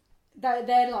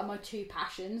they're like my two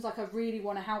passions. Like I really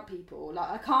want to help people.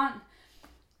 Like I can't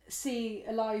see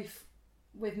a life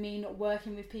with me not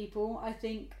working with people. I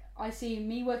think I see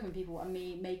me working with people and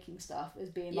me making stuff as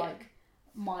being like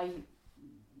my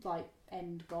like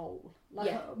end goal.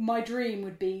 Like my dream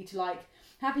would be to like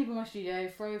have people in my studio,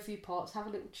 throw a few pots, have a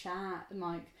little chat, and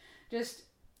like just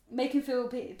making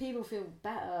people feel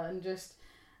better, and just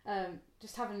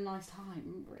having a nice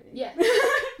time, really. Yeah.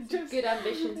 Just, good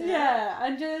ambition to have.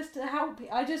 And just to help.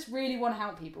 I just really want to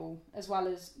help people as well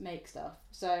as make stuff.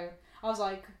 So I was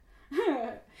like,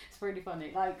 it's really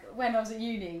funny. Like when I was at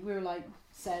uni, we were like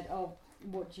said, "Oh,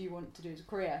 what do you want to do as a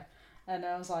career?" And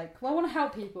I was like, well, I want to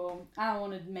help people and I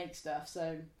want to make stuff,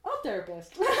 so art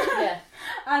therapist. Yeah.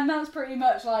 And that was pretty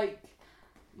much like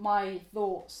my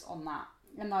thoughts on that.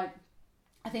 And like,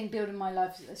 I think building my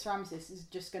life as a ceramicist is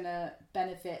just going to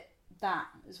benefit that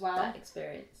as well. That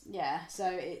experience. Yeah, so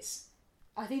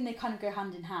I think they kind of go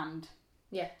hand in hand.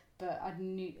 Yeah. But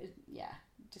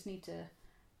just need to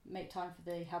make time for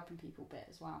the helping people bit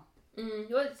as well.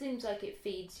 Well, it seems like it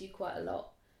feeds you quite a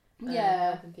lot.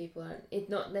 Helping people, and it's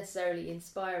not necessarily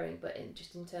inspiring, but in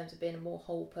terms of being a more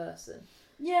whole person.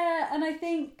 Yeah, and I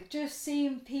think just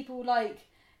seeing people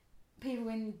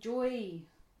enjoy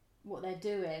what they're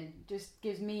doing just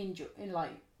gives me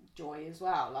joy as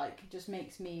well. Like, it just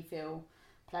makes me feel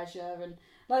pleasure, and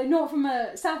like not from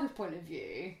a selfish point of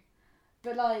view,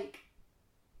 but like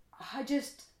I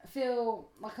just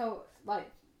feel like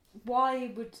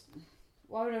why would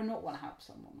I not want to help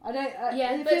someone? I don't.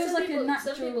 It feels like a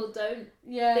natural. Some people don't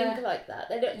think like that.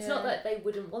 They don't. It's not that they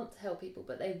wouldn't want to help people,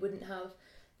 but they wouldn't have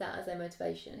that as their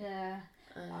motivation. Yeah,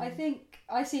 I think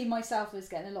I see myself as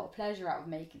getting a lot of pleasure out of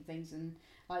making things and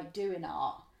like doing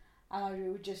art,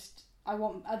 and I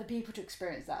want other people to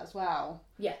experience that as well.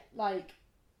 Yeah, like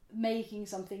making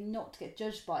something not to get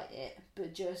judged by it,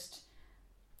 but just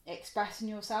expressing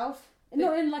yourself,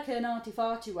 not in like an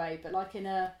arty-farty way, but like in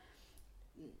a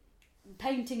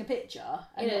painting a picture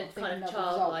and in a kind of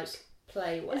childlike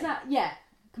play way. Is that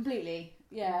completely.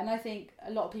 And I think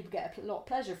a lot of people get a lot of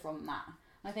pleasure from that.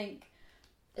 I think,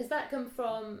 has that come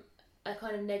from a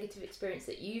kind of negative experience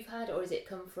that you've had, or has it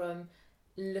come from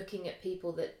looking at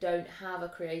people that don't have a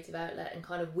creative outlet and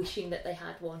kind of wishing that they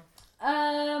had one?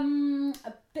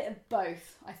 A bit of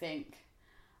both. I think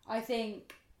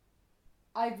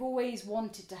I've always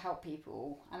wanted to help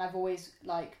people, and I've always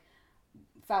like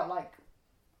felt like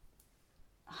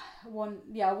I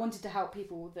wanted to help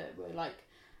people that were like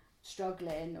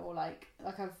struggling, or like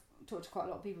I've talked to quite a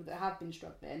lot of people that have been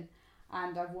struggling,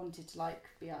 and I've wanted to like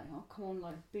be like, oh come on,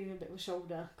 like being a bit of a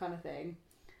shoulder kind of thing.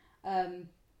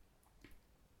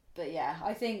 But yeah,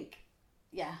 I think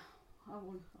I can't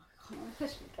remember.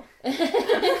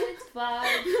 It's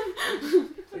fine.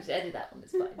 We'll just edit that one.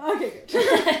 It's fine. Okay,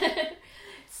 good.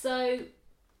 So,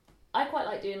 I quite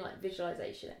like doing like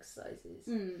visualization exercises.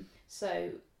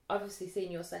 So, I've obviously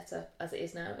seen your setup as it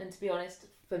is now, and to be honest,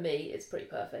 for me, it's pretty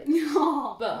perfect.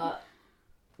 But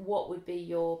what would be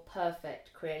your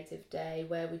perfect creative day?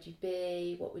 Where would you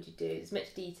be? What would you do? As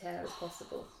much detail as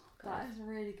possible. That is a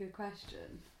really good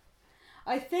question.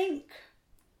 I think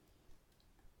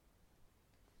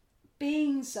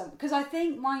because I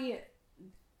think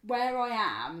where I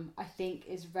am, I think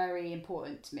is very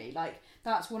important to me. Like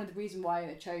that's one of the reasons why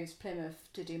I chose Plymouth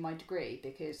to do my degree,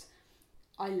 because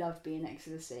I love being next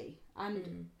to the sea.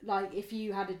 And like if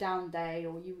you had a down day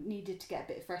or you needed to get a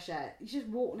bit of fresh air, you just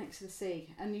walk next to the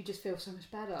sea and you just feel so much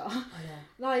better. I know.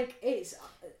 Like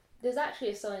there's actually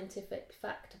a scientific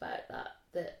fact about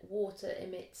that water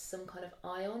emits some kind of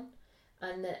ion,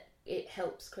 and that it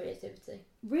helps creativity.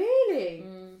 Really?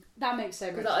 That makes so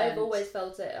much sense. Because I've always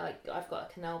felt it. I've got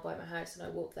a canal by my house and I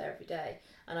walk there every day,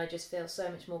 and I just feel so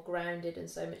much more grounded and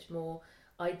so much more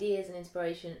ideas and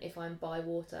inspiration if I'm by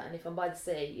water. And if I'm by the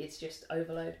sea, it's just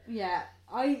overload.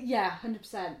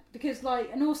 100%. Because like,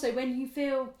 and also when you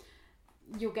feel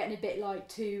you're getting a bit like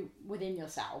too within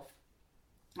yourself,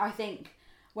 I think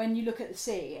when you look at the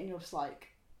sea and you're just like,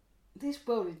 this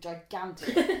world is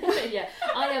gigantic. Yeah,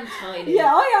 I am tiny.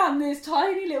 Yeah, I am this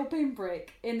tiny little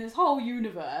pinprick in this whole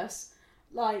universe.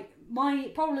 Like,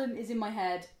 my problem is in my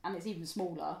head, and it's even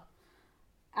smaller.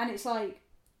 And it's like,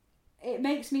 it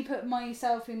makes me put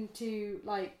myself into,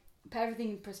 like, put everything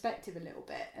in perspective a little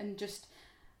bit, and just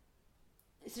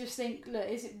think, look,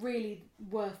 is it really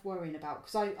worth worrying about?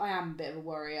 Because I am a bit of a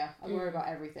worrier. I worry about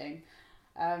everything.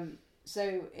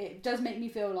 So it does make me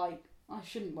feel like I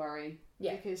shouldn't worry.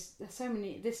 Yeah. Because there's so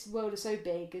many, this world is so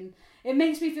big, and it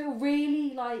makes me feel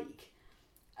really like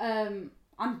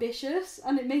ambitious,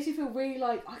 and it makes me feel really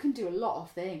like I can do a lot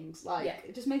of things. Like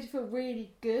it just makes me feel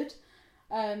really good.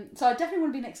 So I definitely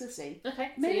want to be next to the sea.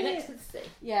 Okay, so you're next to the sea.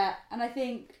 Yeah, and I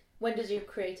think... When does your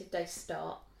creative day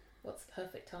start? What's the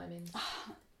perfect timing?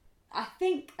 I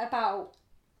think about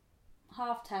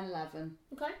 10:30, 11.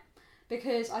 Okay.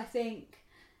 Because I think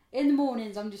in the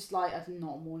mornings I'm just like, I'm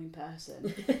not a morning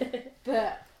person.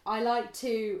 But I like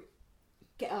to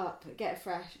get up, get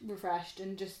refreshed,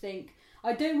 and just think,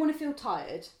 I don't want to feel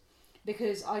tired,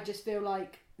 because I just feel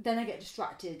like then I get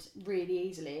distracted really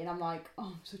easily, and I'm like,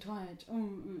 oh, I'm so tired.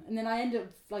 And then I end up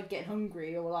like getting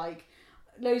hungry, or like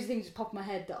loads of things just pop in my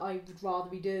head that I would rather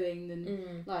be doing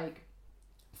than like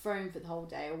throwing for the whole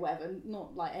day or whatever.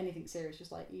 Not like anything serious,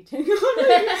 just like eating,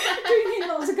 drinking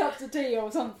lots of cups of tea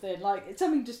or something. Like it's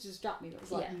something just to distract me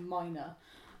that's like minor.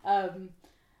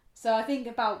 So I think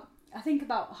about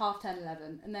 10:30,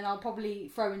 11, and then I'll probably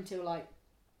throw until like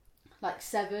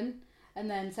 7, and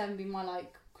then 7 be my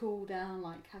like cool down,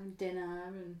 like having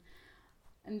dinner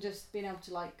and just being able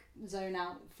to like zone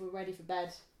out for ready for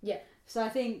bed. Yeah. So I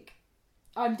think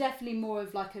I'm definitely more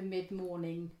of like a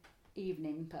mid-morning,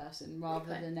 evening person rather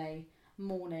than a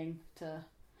morning to...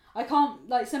 I can't,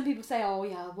 like some people say, oh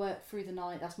yeah, I work through the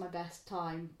night, that's my best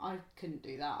time. I couldn't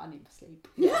do that, I need to sleep.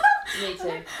 Yeah, me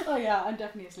too. Oh yeah, I'm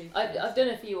definitely a sleeper. I've done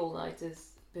a few all-nighters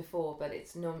before, but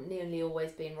it's nearly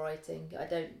always been writing. I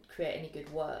don't create any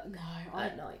good work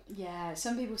at night. Yeah,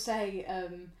 some people say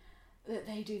that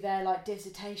they do their like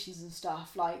dissertations and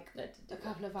stuff like a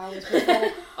couple of hours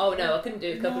before. Oh no, I couldn't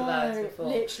do a couple of hours before.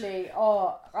 Literally,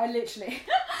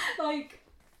 like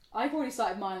I've already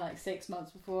started mine like 6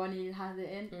 months before I needed to hand it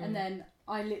in, and then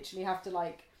I literally have to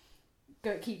like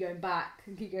keep going back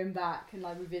and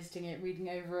like revisiting it, reading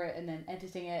over it, and then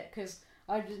editing it, because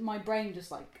my brain just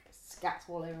like scats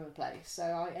all over the place, so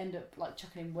I end up like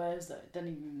chucking in words that don't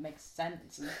even make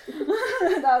sense. And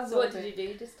so what did you do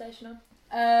your dissertation on?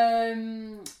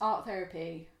 Art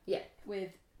therapy. Yeah.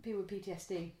 With people with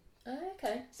PTSD. Oh,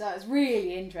 okay. So it was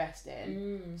really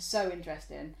interesting. So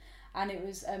interesting. And it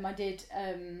was, I did,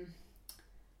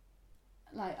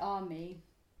 like army,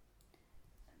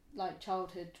 like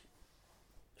childhood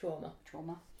trauma.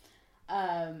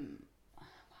 I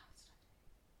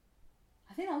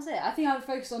think that was it. I think I would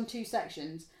focus on 2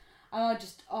 sections. And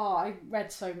I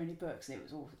read so many books, and it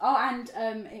was awesome. Oh, and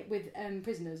it with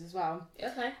prisoners as well.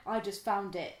 Okay. I just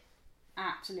found it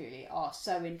absolutely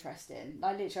so interesting.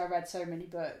 Like literally, I read so many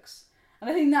books, And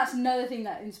I think that's another thing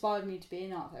that inspired me to be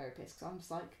an art therapist, because I'm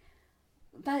just like,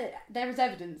 there is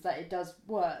evidence that it does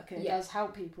work and it does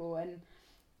help people, and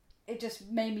it just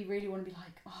made me really want to be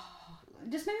like, oh,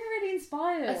 it just made me really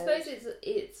inspired. I suppose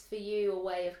it's for you a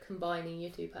way of combining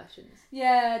your two passions.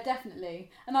 Yeah,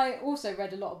 definitely. And I also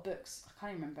read a lot of books. I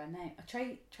can't even remember her name.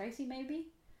 Tracy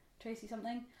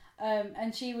something.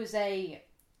 And she was a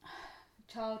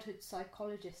childhood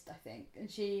psychologist, I think, and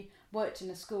she worked in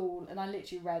a school, and I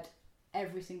literally read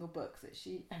every single book that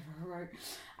she ever wrote,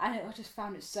 and I just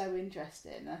found it so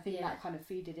interesting, and I think that kind of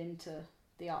feeded into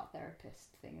the art therapist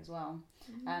thing as well.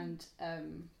 And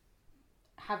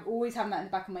always having that in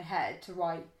the back of my head to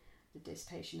write the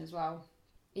dissertation as well,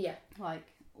 like,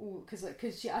 because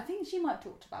I think she might have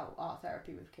talked about art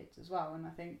therapy with kids as well, and I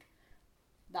think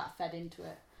that fed into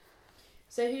it.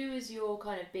 So who was your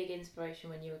kind of big inspiration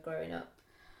when you were growing up?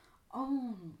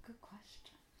 Oh, good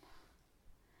question.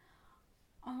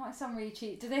 I might sound really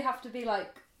cheap. Do they have to be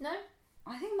like... No?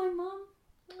 I think my mum.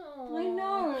 Oh, I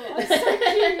know. I'm so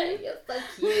cute. You're so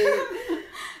cute.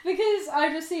 Because I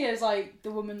just see her as like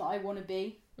the woman that I want to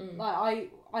be. Like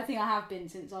I think I have been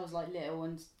since I was like little,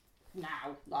 and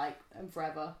now, like, and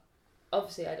forever.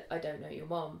 Obviously, I don't know your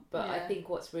mum, but I think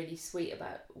what's really sweet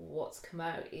about what's come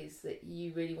out is that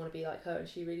you really want to be like her, and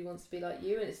she really wants to be like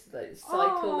you, and it's like this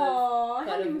cycle of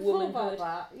kind of womanhood.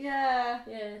 About that. Yeah,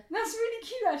 that's really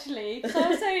cute actually. Because I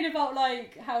was saying about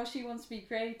like how she wants to be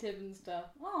creative and stuff.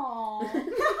 Aww,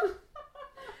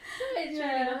 it's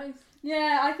really nice.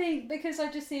 Yeah, I think because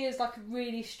I just see her as like a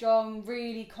really strong,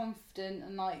 really confident,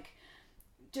 and like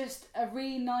just a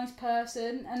really nice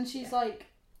person, and she's like.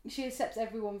 She accepts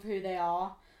everyone for who they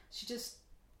are. She just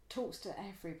talks to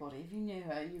everybody. If you knew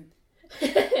her, she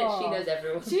knows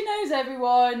everyone. She knows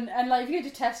everyone, and like if you go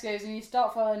to Tesco's and you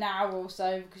start for an hour or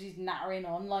so because she's nattering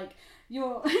on, like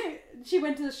she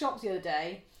went to the shops the other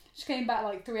day. She came back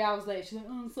like 3 hours later. She's like,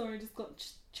 "Oh, sorry, I just got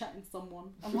chatting to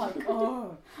someone." I'm like,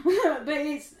 "Oh,"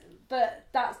 but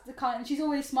that's the kind. And she's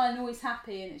always smiling, always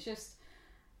happy, and it's just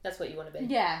that's what you want to be.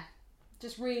 Yeah,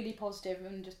 just really positive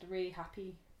and just a really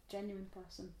happy. Genuine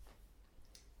person.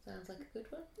 Sounds like a good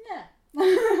one. Yeah.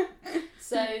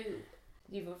 So,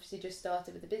 you've obviously just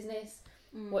started with the business.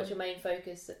 What's your main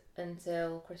focus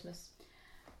until Christmas?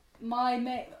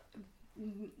 Mainly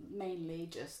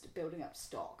just building up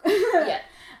stock. Yeah.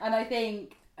 And I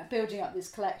think building up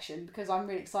this collection, because I'm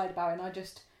really excited about it,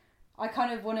 and I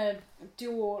kind of want to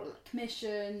do all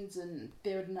commissions and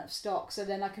building up stock, so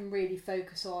then I can really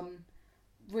focus on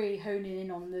really honing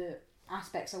in on the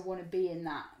aspects I want to be in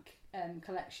that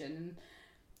collection,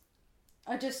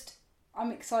 and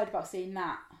I'm excited about seeing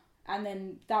that, and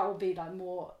then that will be like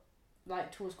more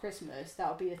like towards Christmas.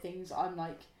 That'll be the things I'm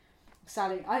like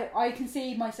selling. I can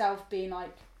see myself being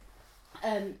like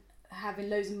having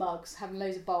loads of mugs, having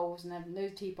loads of bowls, and having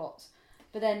loads of teapots,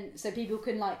 but then so people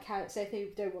can like say if they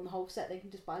don't want the whole set, they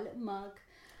can just buy a little mug,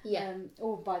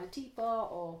 or buy the teapot,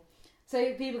 or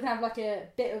so people can have like a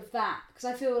bit of that, because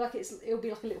I feel like it'll be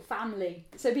like a little family.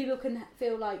 So people can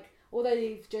feel like, although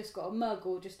they've just got a mug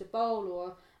or just a bowl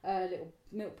or a little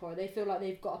milk pour, they feel like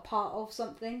they've got a part of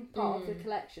something, part of the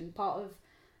collection, part of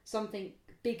something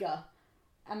bigger.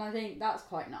 And I think that's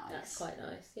quite nice. That's quite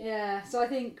nice. Yeah. So I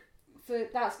think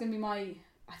that's going to be I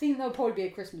think there'll probably be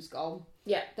a Christmas goal.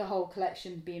 Yeah. The whole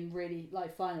collection being really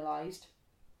like finalised.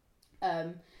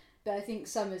 But I think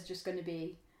summer's just going to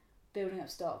be building up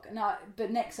stock,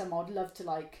 but next summer I'd love to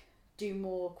like do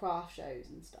more craft shows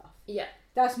and stuff. Yeah,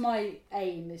 that's my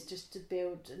aim, is just to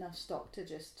build enough stock to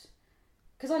just,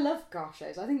 because I love craft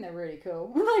shows. I think they're really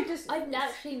cool. I've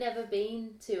actually never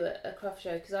been to a craft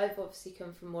show, because I've obviously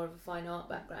come from more of a fine art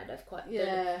background. I've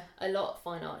done a lot of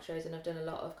fine art shows, and I've done a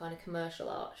lot of kind of commercial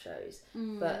art shows.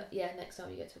 But yeah, next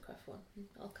time you go to a craft one,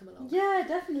 I'll come along. Yeah,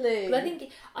 definitely. But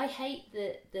I hate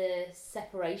the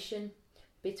separation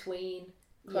between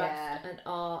craft and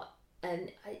art,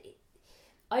 and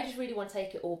I just really want to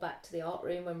take it all back to the art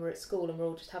room when we're at school and we're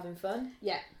all just having fun.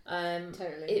 Yeah,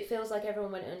 totally. It feels like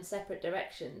everyone went in separate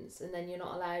directions, and then you're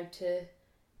not allowed to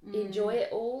enjoy it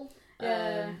all.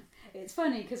 Yeah, it's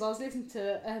funny because I was listening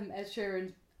to Ed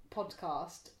Sheeran's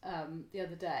podcast the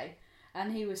other day,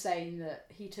 and he was saying that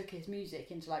he took his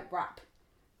music into like rap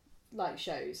like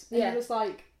shows. And he was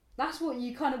like, that's what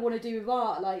you kind of want to do with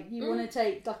art. Like you want to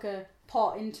take like a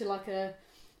pot into like a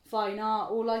fine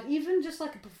art, or like even just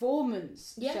like a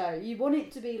performance show. You want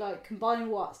it to be like combining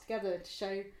all arts together to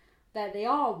show that they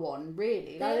are one,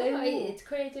 really. It's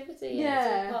creativity, and it's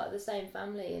all part of the same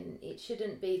family, and it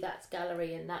shouldn't be that's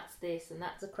gallery and that's this and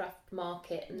that's a craft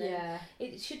market, and then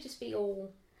it should just be all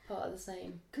part of the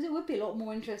same. Because it would be a lot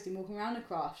more interesting walking around a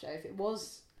craft show if it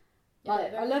was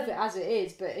Like, I love it as it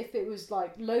is, but if it was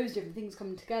like loads of different things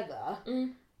coming together,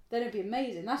 then it'd be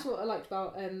amazing. That's what I liked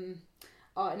about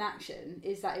Art in Action,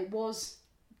 is that it was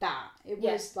that. It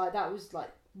was like, that was like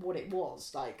what it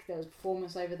was. Like, there was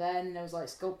performance over there, and there was like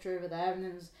sculpture over there, and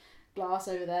there was glass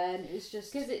over there, and it was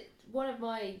just... Because one of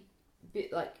my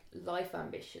like life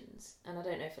ambitions, and I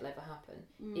don't know if it'll ever happen,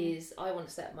 is I want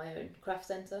to set up my own craft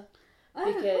centre.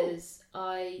 Because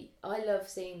I love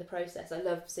seeing the process. I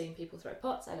love seeing people throw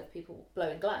pots. I love people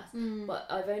blowing glass. But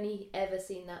I've only ever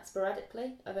seen that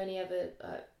sporadically. I've only ever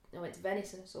I went to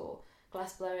Venice and saw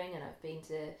glass blowing, and I've been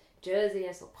to Jersey and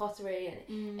I saw pottery,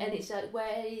 and it's like,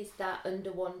 where is that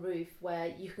under one roof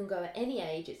where you can go at any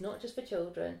age? It's not just for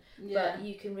children, but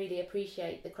you can really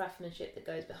appreciate the craftsmanship that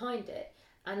goes behind it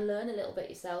and learn a little bit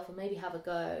yourself and maybe have a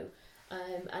go.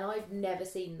 And I've never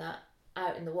seen that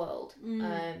out in the world,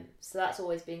 so that's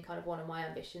always been kind of one of my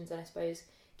ambitions, and I suppose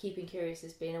Keeping Curious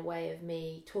has been a way of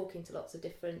me talking to lots of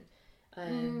different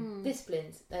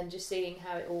disciplines and just seeing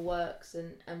how it all works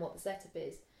and what the setup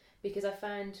is, because I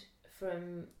found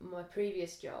from my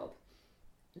previous job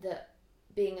that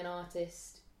being an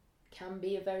artist can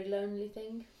be a very lonely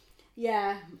thing.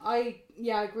 I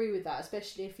agree with that,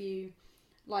 especially if you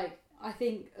like. I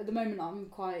think at the moment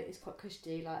it's quite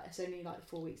cushy, like it's only like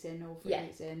 4 weeks in or 3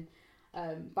 weeks in.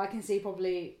 But I can see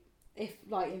probably if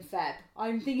like in Feb,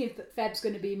 I'm thinking that Feb's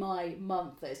going to be my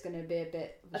month, that it's going to be a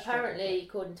bit of a apparently struggle.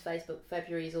 According to Facebook,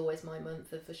 February is always my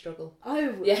month of a struggle.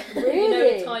 Oh yeah. Really? You know,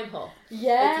 in Time Hop,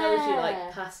 yeah, it tells you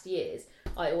like past years.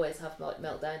 I always have like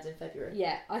meltdowns in February.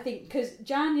 Yeah, I think because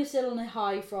Jan, you're still on a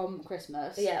high from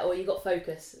Christmas. Yeah, or you got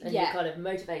focus and you kind of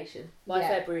motivation. By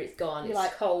February it's gone. You're it's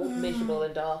like, cold, miserable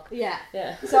and dark. Yeah.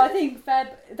 So I think Feb,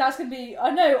 that's going to be,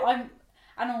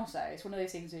 and also, it's one of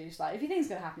those things where you're just like, if you think it's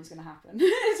going to happen, it's going to happen.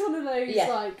 It's one of those,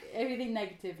 like, if you think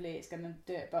negatively, it's going to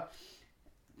do it. But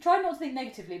try not to think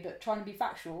negatively, but trying to be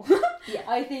factual.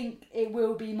 I think it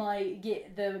will be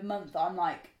the month that I'm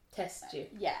like... Test you.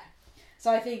 Yeah. So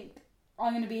I think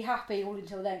I'm going to be happy all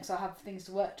until then, because I have things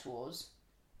to work towards.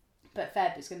 But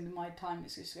Feb is going to be my time.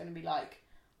 It's just going to be like,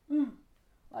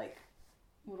 like,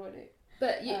 what do I do?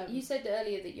 But you said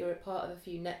earlier that you're a part of a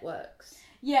few networks.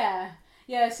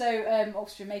 Yeah, so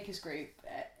Oxford Makers Group,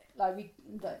 I haven't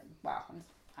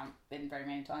been very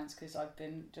many times because I've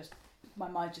been my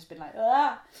mind's just been like,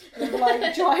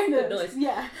 like trying to, noise.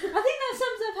 Yeah. I think that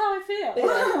sums up how I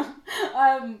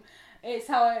feel. It's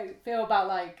how I feel about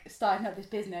like starting up this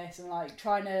business and like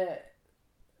trying to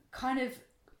kind of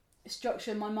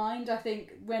structure my mind. I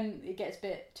think when it gets a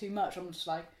bit too much, I'm just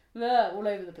like all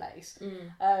over the place.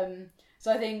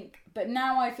 So I think, but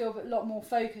now I feel a lot more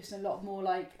focused and a lot more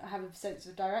like I have a sense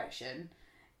of direction.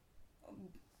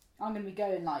 I'm going to be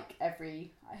going like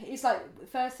it's like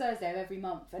first Thursday of every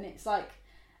month, and it's like,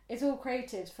 it's all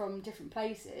creatives from different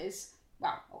places.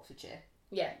 Well, Oxfordshire.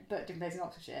 Yeah. But different places in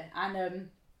Oxfordshire. And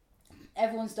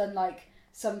everyone's done like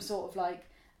some sort of like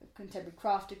contemporary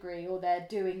craft degree, or they're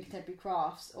doing contemporary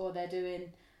crafts, or they're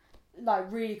doing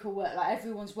like really cool work. Like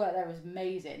everyone's work there is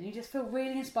amazing. You just feel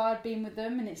really inspired being with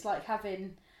them, and it's like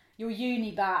having your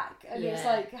uni back, and it's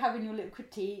like having your little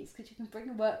critiques, because you can bring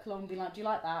your work along and be like, do you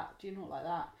like that, do you not like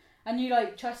that, and you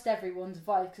like trust everyone's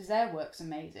advice because their work's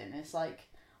amazing. It's like,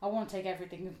 I want to take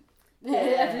everything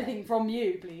from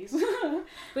you, please.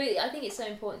 But I think it's so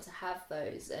important to have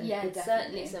those, and it's definitely.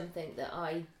 Certainly something that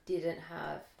I didn't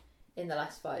have in the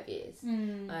last 5 years.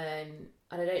 And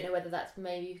I don't know whether that's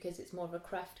maybe because it's more of a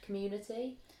craft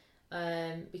community,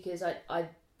 because I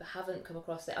haven't come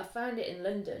across it. I found it in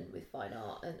London with Fine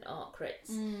Art and Art Crits,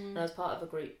 and I was part of a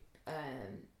group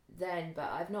then,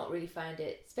 but I've not really found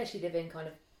it, especially living kind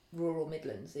of rural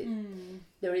Midlands.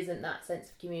 There isn't that sense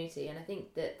of community, and I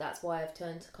think that's why I've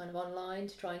turned to kind of online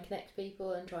to try and connect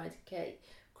people and trying to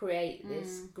create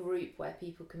this group where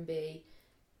people can be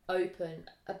open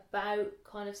about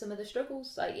kind of some of the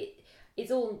struggles. Like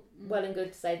it's all well and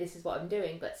good to say this is what I'm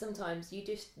doing, but sometimes you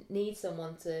just need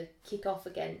someone to kick off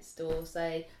against, or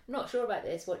say, I'm not sure about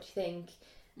this, what do you think?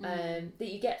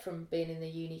 That you get from being in the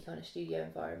uni kind of studio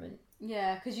environment.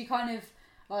 Yeah, because you kind of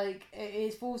like, it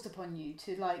is forced upon you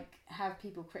to like have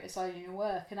people criticising your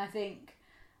work, and I think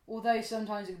although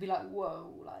sometimes it would be like, whoa,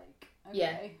 like,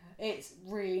 okay, it's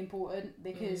really important,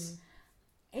 because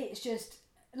it's just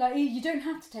like, you don't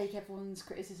have to take everyone's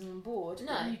criticism on board.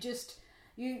 No,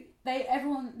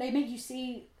 they make you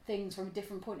see things from a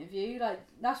different point of view. Like,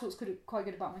 that's what's quite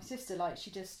good about my sister. Like, she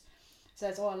just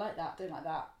says, oh, I like that, don't like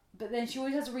that, but then she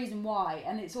always has a reason why,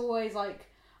 and it's always like,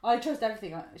 I trust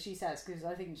everything she says, because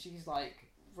I think she's like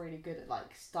really good at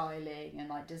like styling and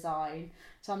like design.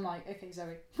 So I'm like, okay,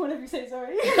 Zoe, whatever you say,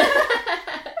 Zoe.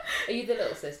 Are you the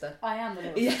little sister? I am the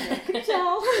little Yeah. sister. Good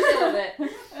job. A little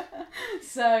bit.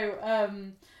 So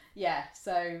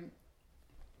so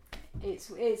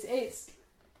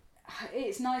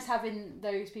it's nice having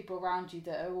those people around you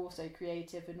that are also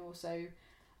creative and also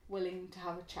willing to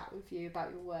have a chat with you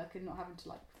about your work and not having to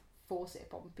like force it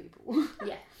upon people.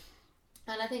 Yeah.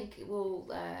 And I think we'll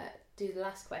do the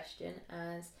last question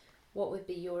as, what would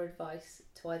be your advice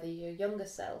to either your younger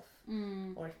self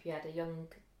or if you had a young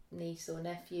niece or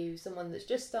nephew, someone that's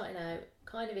just starting out,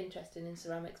 kind of interested in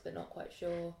ceramics but not quite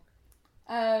sure?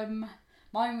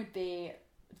 Mine would be,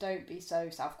 don't be so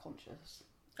self-conscious.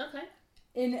 Okay.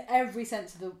 In every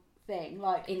sense of the thing,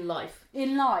 like In life,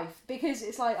 because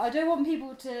it's like I don't want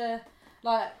people to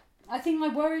like. I think I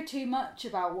worry too much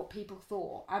about what people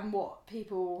thought and what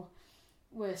people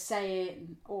were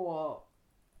saying,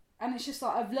 and it's just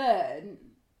like I've learned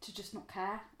to just not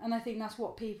care, and I think that's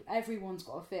what everyone's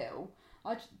got to feel.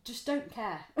 I just don't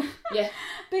care. Yeah.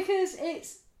 Because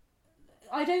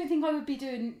I don't think I would be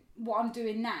doing what I'm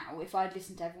doing now if I'd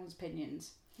listened to everyone's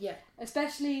opinions. Yeah.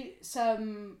 Especially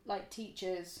some like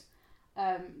teachers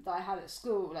that I had at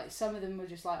school. Like some of them were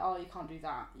just like, "Oh, you can't do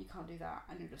that. You can't do that,"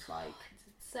 and you're just like,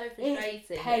 It's so frustrating.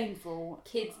 it's painful.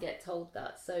 Kids get told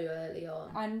that so early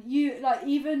on. And you like,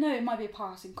 even though it might be a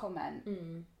passing comment,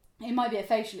 it might be a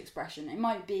facial expression. It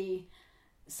might be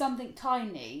something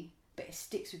tiny, but it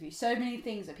sticks with you. So many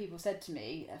things that people said to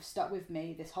me have stuck with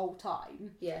me this whole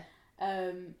time. Yeah.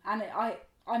 And I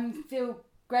feel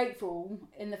grateful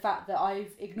in the fact that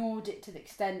I've ignored it to the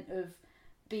extent of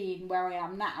being where I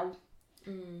am now.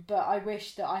 But I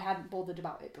wish that I hadn't bothered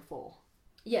about it before.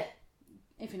 Yeah.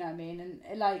 If you know what I mean.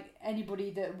 And like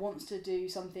anybody that wants to do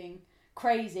something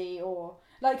crazy or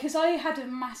like, because I had a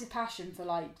massive passion for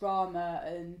like drama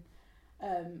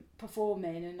and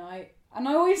performing, and I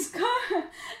always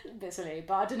a bit silly,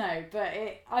 but I don't know. But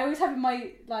I always have in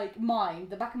my like mind,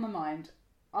 the back of my mind,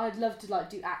 I'd love to like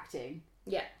do acting.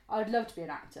 Yeah. I'd love to be an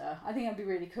actor. I think that'd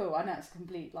be really cool. I know it's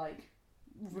complete like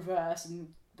reverse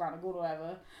and round and or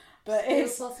whatever, but Still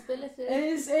it's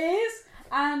possibilities. it is,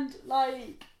 and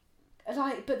like,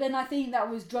 but then I think that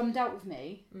was drummed out with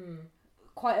me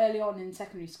quite early on in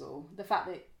secondary school. The fact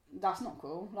that that's not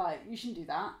cool. Like you shouldn't do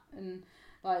that, and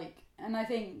I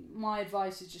think my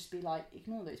advice is just be like,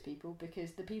 ignore those people,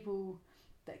 because the people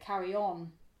that carry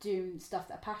on doing stuff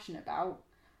they're passionate about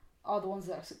are the ones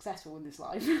that are successful in this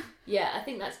life. Yeah, I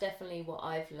think that's definitely what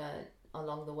I've learned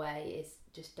along the way, is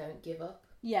just don't give up.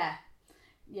 Yeah,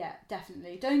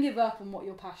 definitely. Don't give up on what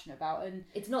you're passionate about. And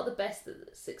it's not the best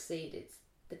that succeed, it's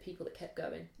the people that kept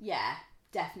going. Yeah,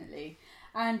 definitely.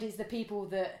 And it's the people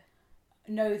that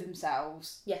know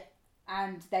themselves. Yeah.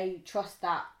 And they trust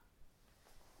that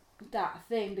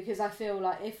thing, because I feel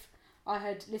like if I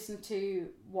had listened to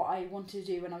what I wanted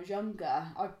to do when I was younger,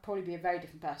 I'd probably be a very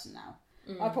different person now.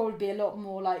 I'd probably be a lot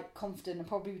more like confident. I'd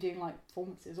probably be doing like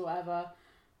performances or whatever.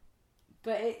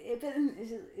 But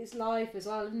it's life as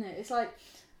well, isn't it? It's like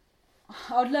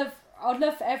I'd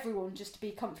love for everyone just to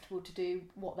be comfortable to do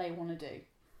what they want to do.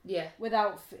 Yeah.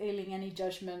 Without feeling any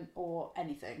judgment or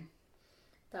anything.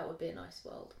 That would be a nice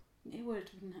world. It would,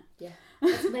 wouldn't it? Yeah.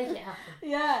 Let's make it happen.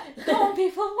 Yeah. Come on,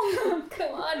 people.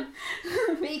 Come on.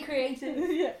 Be creative.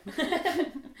 Yeah.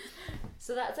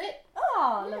 So that's it.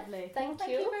 Oh, lovely. Thank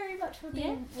Thank you very much for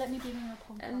letting me be in your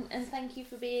podcast. And thank you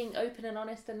for being open and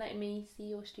honest and letting me see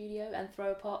your studio and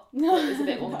throw a pot. It was a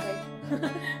bit wonky.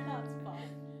 That's fine.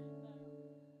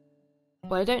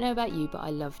 Well, I don't know about you, but I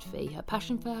loved Fee. Her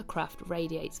passion for her craft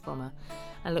radiates from her,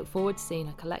 and look forward to seeing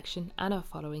her collection and her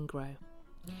following grow.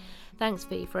 Thanks,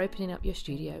 Fee, for opening up your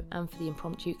studio and for the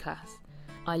impromptu class.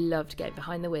 I loved getting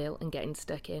behind the wheel and getting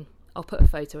stuck in. I'll put a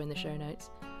photo in the show notes.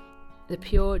 The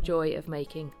pure joy of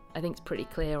making, I think, is pretty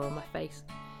clear on my face.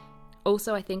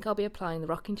 Also, I think I'll be applying the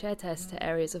rocking chair test to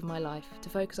areas of my life to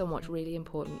focus on what's really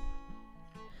important.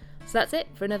 So that's it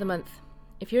for another month.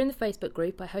 If you're in the Facebook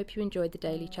group, I hope you enjoyed the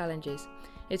daily challenges.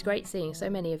 It's great seeing so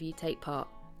many of you take part.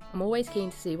 I'm always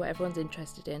keen to see what everyone's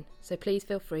interested in, so please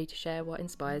feel free to share what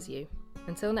inspires you.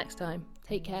 Until next time,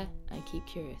 take care and keep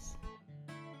curious.